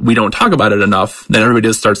we don't talk about it enough, then everybody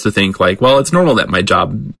just starts to think like, well, it's normal that my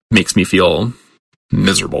job makes me feel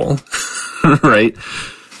miserable. Right?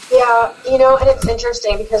 Yeah, and it's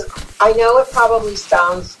interesting because I know it probably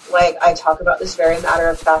sounds like I talk about this very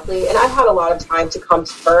matter-of-factly, and I've had a lot of time to come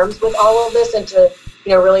to terms with all of this and to,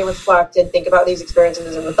 really reflect and think about these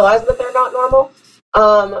experiences and realize that they're not normal.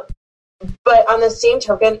 But on the same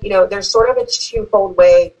token, there's sort of a twofold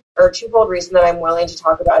reason that I'm willing to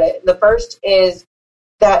talk about it. The first is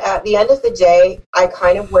that at the end of the day, I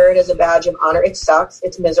kind of wear it as a badge of honor. It sucks.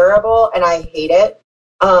 It's miserable, and I hate it.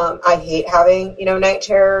 I hate having, night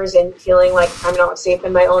terrors and feeling like I'm not safe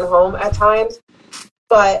in my own home at times.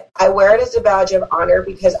 But I wear it as a badge of honor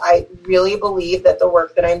because I really believe that the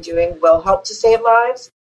work that I'm doing will help to save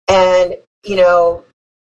lives. And,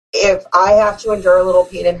 if I have to endure a little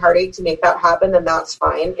pain and heartache to make that happen, then that's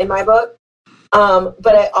fine in my book. But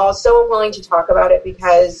I also am willing to talk about it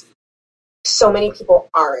because so many people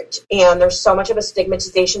aren't. And there's so much of a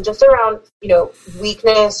stigmatization just around,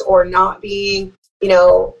 weakness or not being,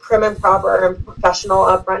 prim and proper and professional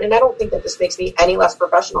up front. And I don't think that this makes me any less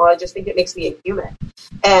professional. I just think it makes me a human.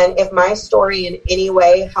 And if my story in any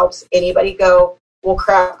way helps anybody go, well,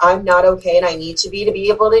 crap, I'm not okay and I need to be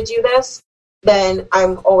able to do this, then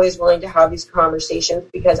I'm always willing to have these conversations,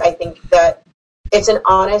 because I think that it's an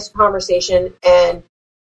honest conversation. And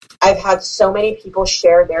I've had so many people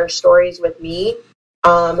share their stories with me,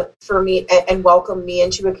 for me, and welcome me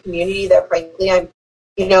into a community that frankly,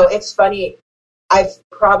 it's funny. I've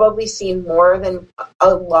probably seen more than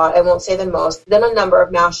a lot, I won't say than most, than a number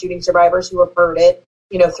of mass shooting survivors who have heard it,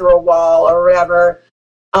 through a wall or whatever.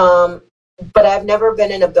 But I've never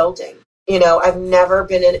been in a building. I've never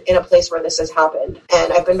been in a place where this has happened,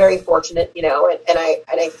 and I've been very fortunate, and I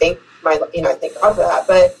thank I thank God for that.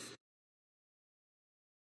 But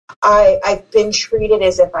I've been treated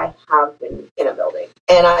as if I have been in a building,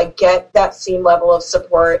 and I get that same level of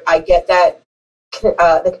support. I get that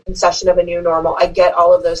the concession of a new normal. I get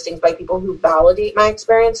all of those things by people who validate my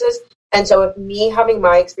experiences. And so if me having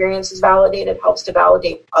my experiences validated helps to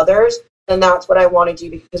validate others, then that's what I want to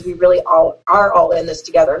do, because we really all are all in this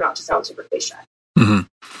together, not to sound super cliche. Mm-hmm.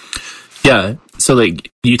 Yeah. So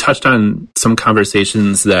like you touched on some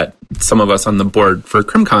conversations that some of us on the board for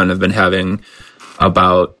CrimCon have been having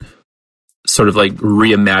about sort of like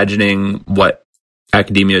reimagining what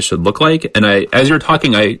academia should look like. And as you're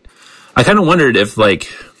talking, I kind of wondered if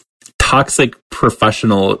like toxic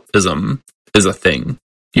professionalism is a thing.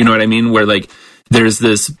 You know what I mean? Where like there's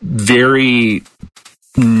this very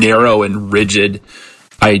narrow and rigid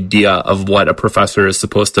idea of what a professor is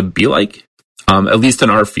supposed to be like, at least in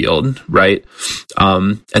our field, right?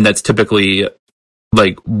 And that's typically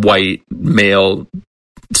like white, male,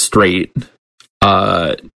 straight,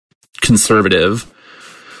 conservative,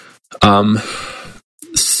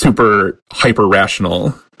 super hyper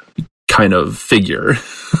rational kind of figure,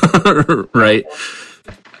 right?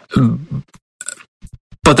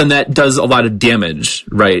 but then that does a lot of damage,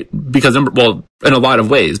 right? Because, well, in a lot of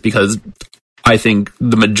ways, because I think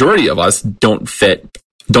the majority of us don't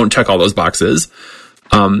check all those boxes.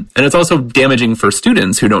 And it's also damaging for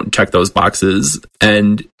students who don't check those boxes.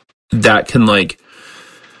 And that can what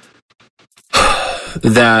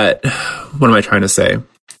am I trying to say?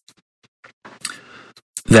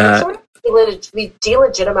 That sort of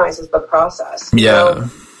delegitimizes the process. Yeah.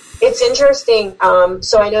 It's interesting.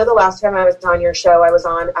 So I know the last time I was on your show, I was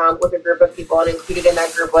on with a group of people, and included in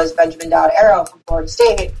that group was Benjamin Dowd Arrow from Florida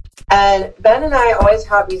State. And Ben and I always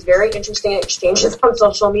have these very interesting exchanges on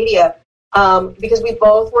social media because we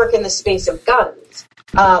both work in the space of guns.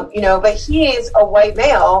 But he is a white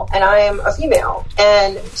male and I am a female.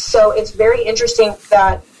 And so it's very interesting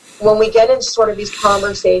that when we get into sort of these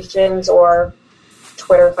conversations or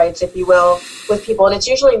Twitter fights, if you will, with people, and it's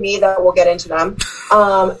usually me that will get into them,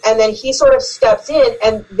 and then he sort of steps in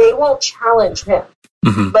and they won't challenge him,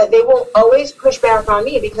 but they will always push back on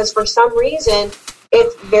me because for some reason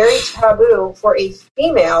it's very taboo for a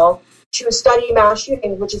female to study mass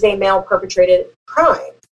shootings, which is a male perpetrated crime.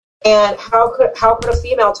 And how could a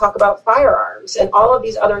female talk about firearms and all of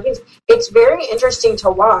these other things? It's very interesting to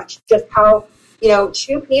watch just how,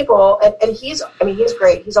 two people, and he's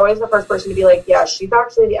great. He's always the first person to be like, yeah, she's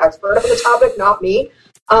actually the expert on the topic, not me.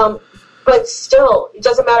 But still, it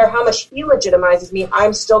doesn't matter how much he legitimizes me,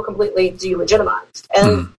 I'm still completely delegitimized.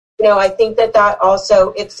 And, I think that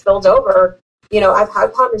also, it spilled over. I've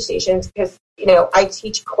had conversations because, I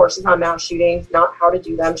teach courses on mass shootings, not how to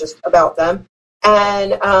do them, just about them.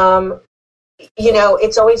 And,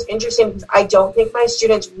 it's always interesting because I don't think my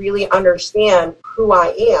students really understand who I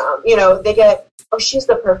am. They get, oh, she's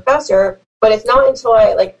the professor, but it's not until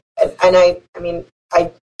I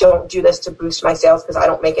don't do this to boost my sales because I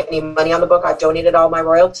don't make any money on the book. I've donated all my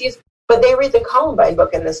royalties, but they read the Columbine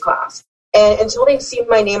book in this class. And until they see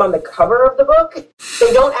my name on the cover of the book,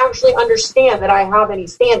 they don't actually understand that I have any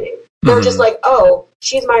standing. They're just like, oh,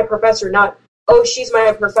 she's my professor, not, oh, she's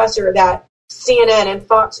my professor that CNN and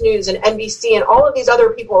Fox News and NBC and all of these other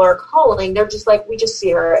people are calling. They're just like, we just see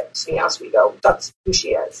her at SNEAS, we go, that's who she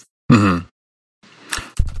is. Mm-hmm.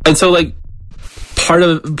 And so, part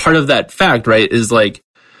of that fact, right, is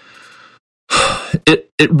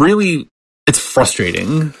it's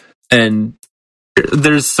frustrating, and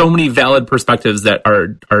there's so many valid perspectives that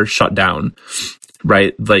are shut down,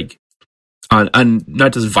 right? On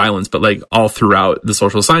not just violence, but all throughout the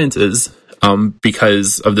social sciences,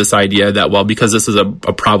 because of this idea that, well, because this is a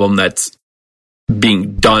problem that's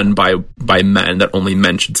being done by men, that only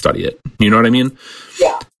men should study it. You know what I mean?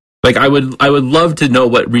 Yeah. I would love to know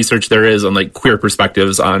what research there is on queer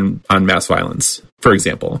perspectives on mass violence, for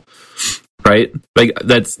example, right?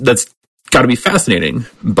 That's got to be fascinating,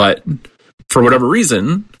 but for whatever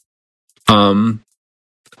reason,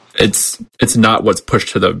 it's not what's pushed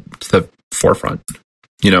to the forefront,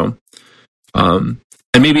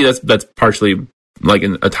 and maybe that's partially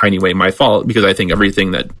in a tiny way my fault, because I think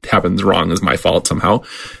everything that happens wrong is my fault somehow.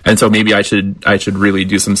 And so maybe I should really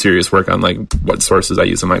do some serious work on what sources I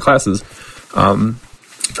use in my classes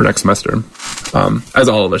for next semester, as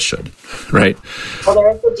all of us should, right? Well,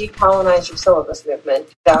 there is the Decolonize Your Syllabus movement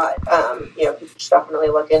that people should definitely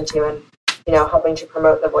look into, and helping to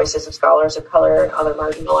promote the voices of scholars of color and other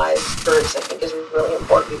marginalized groups, I think, is really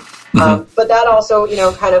important. But that also,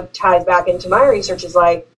 kind of ties back into my research, is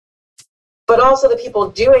but also the people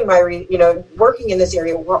doing my, working in this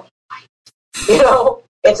area were white.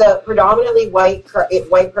 It's a predominantly white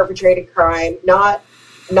perpetrated crime, not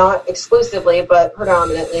exclusively, but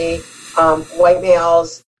predominantly white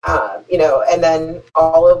males. And then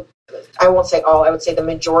I won't say all, I would say the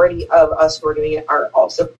majority of us who are doing it are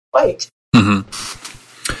also white. Mm-hmm.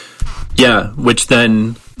 Yeah, which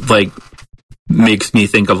then makes me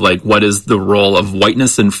think of what is the role of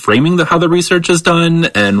whiteness in framing how the research is done,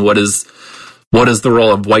 and what is the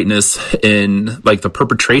role of whiteness in the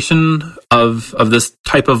perpetration of this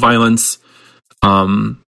type of violence?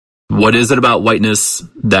 What is it about whiteness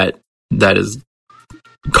that is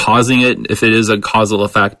causing it, if it is a causal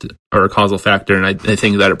effect or a causal factor? And I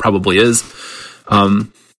think that it probably is. But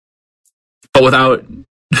without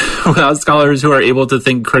scholars who are able to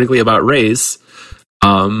think critically about race,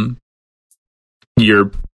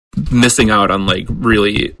 you're missing out on a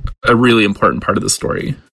really important part of the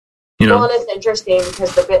story. Well, and it's interesting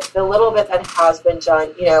because the little bit that has been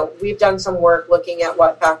done, we've done some work looking at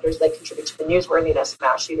what factors that contribute to the newsworthiness of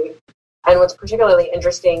mass shooting. And what's particularly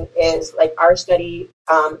interesting is our study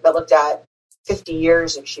that looked at 50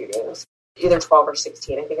 years of shootings, either 12 or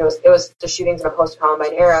 16. I think it was the shootings in a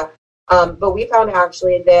post-Columbine era. But we found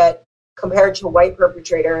actually that compared to white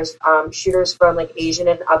perpetrators, shooters from like Asian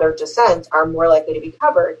and other descent are more likely to be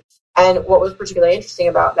covered. And what was particularly interesting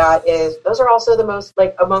about that is those are also the most,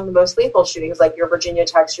 like, among the most lethal shootings, like your Virginia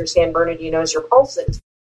Techs, your San Bernardinos, your Pulses.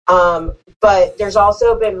 But there's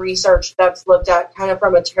also been research that's looked at kind of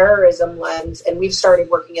from a terrorism lens, and we've started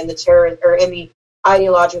working in the in the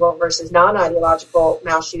ideological versus non-ideological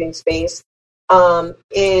mass shooting space,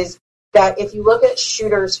 is that if you look at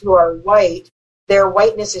shooters who are white, their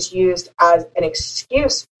whiteness is used as an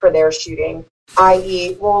excuse for their shooting,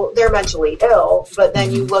 i.e., well, they're mentally ill. But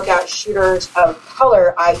then you look at shooters of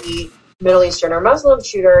color, i.e., Middle Eastern or Muslim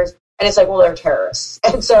shooters, and it's like, well, they're terrorists.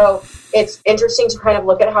 And so it's interesting to kind of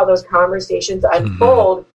look at how those conversations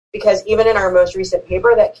unfold, because even in our most recent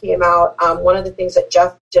paper that came out, one of the things that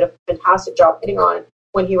Jeff did a fantastic job hitting on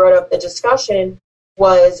when he wrote up the discussion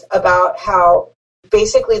was about how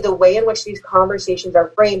basically the way in which these conversations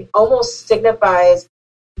are framed almost signifies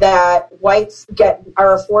that white shooters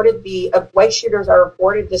are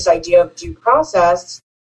afforded this idea of due process,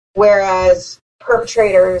 whereas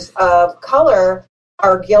perpetrators of color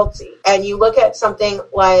are guilty. And you look at something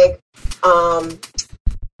like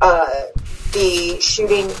the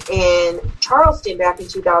shooting in Charleston back in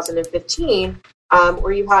 2015,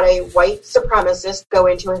 where you had a white supremacist go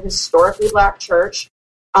into a historically black church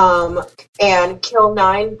and kill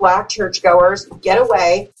 9 black churchgoers, get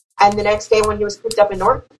away. And the next day when he was picked up in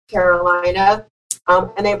North Carolina,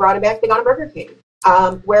 and they brought him back, they got a Burger King.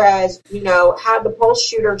 Whereas, had the Pulse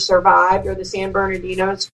shooter survived or the San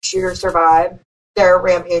Bernardino shooter survived their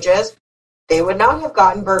rampages, they would not have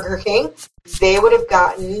gotten Burger King. They would have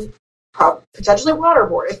gotten potentially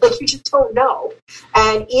waterboarded. Like, you just don't know.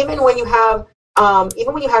 And even when you have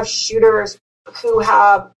shooters who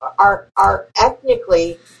are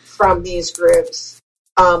ethnically from these groups,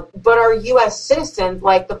 but are U.S. citizens,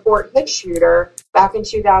 like the Fort Hood shooter back in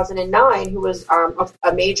 2009, who was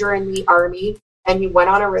a major in the Army, and he went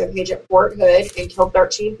on a rampage at Fort Hood and killed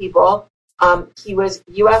 13 people. He was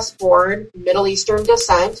U.S. born, Middle Eastern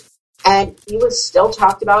descent, and he was still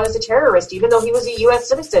talked about as a terrorist, even though he was a U.S.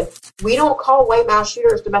 citizen. We don't call white mass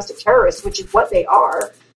shooters domestic terrorists, which is what they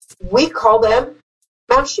are. We call them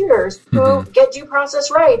mass shooters who get due process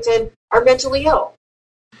rights and are mentally ill.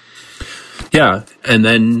 Yeah, and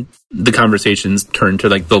then the conversations turn to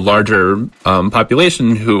like the larger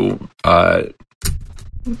population who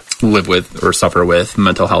live with or suffer with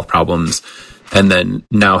mental health problems, and then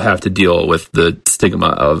now have to deal with the stigma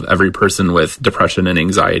of every person with depression and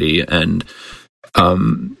anxiety and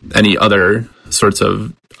any other sorts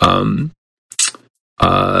of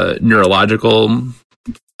neurological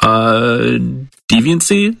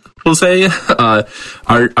deviancy, we'll say,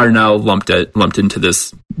 are now lumped into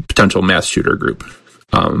this potential mass shooter group.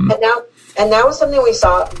 And that was something we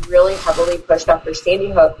saw really heavily pushed after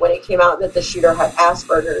Sandy Hook, when it came out that the shooter had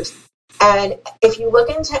Asperger's. And if you look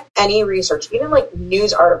into any research, even like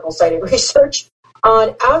news articles citing research on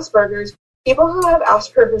Asperger's, people who have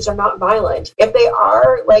Asperger's are not violent. If they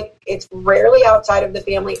are, like, it's rarely outside of the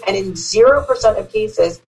family, and in 0% of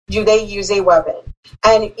cases do they use a weapon.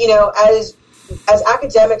 And, as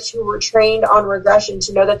academics who were trained on regression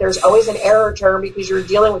to know that there's always an error term because you're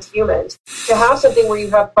dealing with humans, to have something where you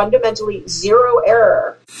have fundamentally zero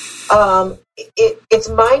error, it's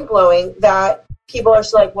mind-blowing that people are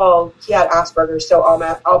just like, well, he had Asperger's, so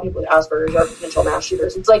all people with Asperger's are potential mass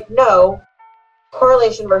shooters. It's like, no,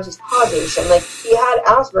 correlation versus causation. Like, he had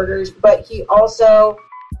Asperger's, but he also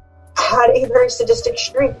had a very sadistic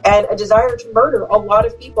streak and a desire to murder a lot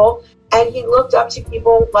of people. And he looked up to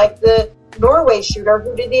people like the Norway shooter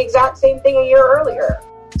who did the exact same thing a year earlier.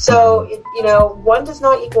 So, one does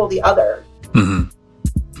not equal the other. Mm-hmm.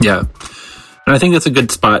 Yeah. And I think that's a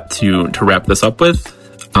good spot to wrap this up with,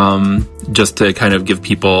 just to kind of give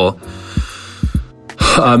people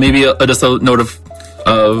maybe just a note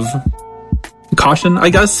of caution, I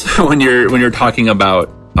guess, when you're talking about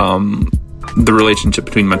the relationship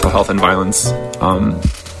between mental health and violence.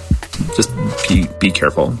 Just be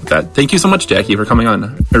careful with that. Thank you so much, Jackie, for coming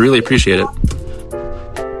on. I really appreciate it.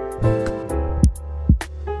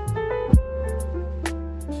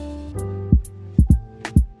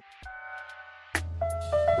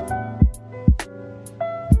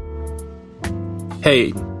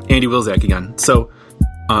 Hey, Andy Wilczak again. So,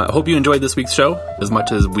 I hope you enjoyed this week's show as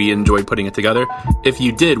much as we enjoyed putting it together. If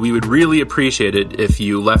you did, we would really appreciate it if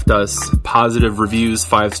you left us positive reviews,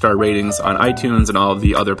 5-star ratings on iTunes and all of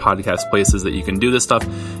the other podcast places that you can do this stuff.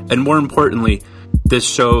 And more importantly, this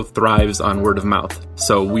show thrives on word of mouth.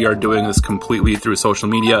 So we are doing this completely through social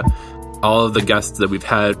media. All of the guests that we've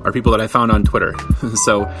had are people that I found on Twitter.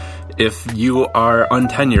 So if you are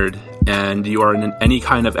untenured and you are in any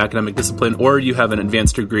kind of academic discipline, or you have an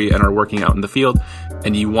advanced degree and are working out in the field,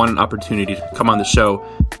 and you want an opportunity to come on the show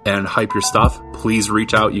and hype your stuff, please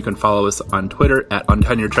reach out. You can follow us on Twitter at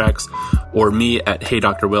UntenuredTracks, or me at Hey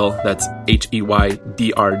Dr. Will. That's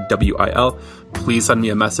HEYDRWIL. Please send me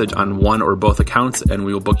a message on one or both accounts, and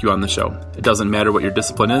we will book you on the show. It doesn't matter what your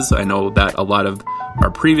discipline is. I know that a lot of our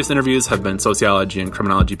previous interviews have been sociology and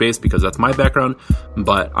criminology based because that's my background,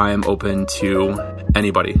 but I am open to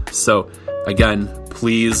anybody. So again,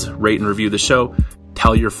 please rate and review the show.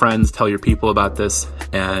 Tell your friends, tell your people about this,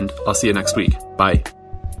 and I'll see you next week. Bye.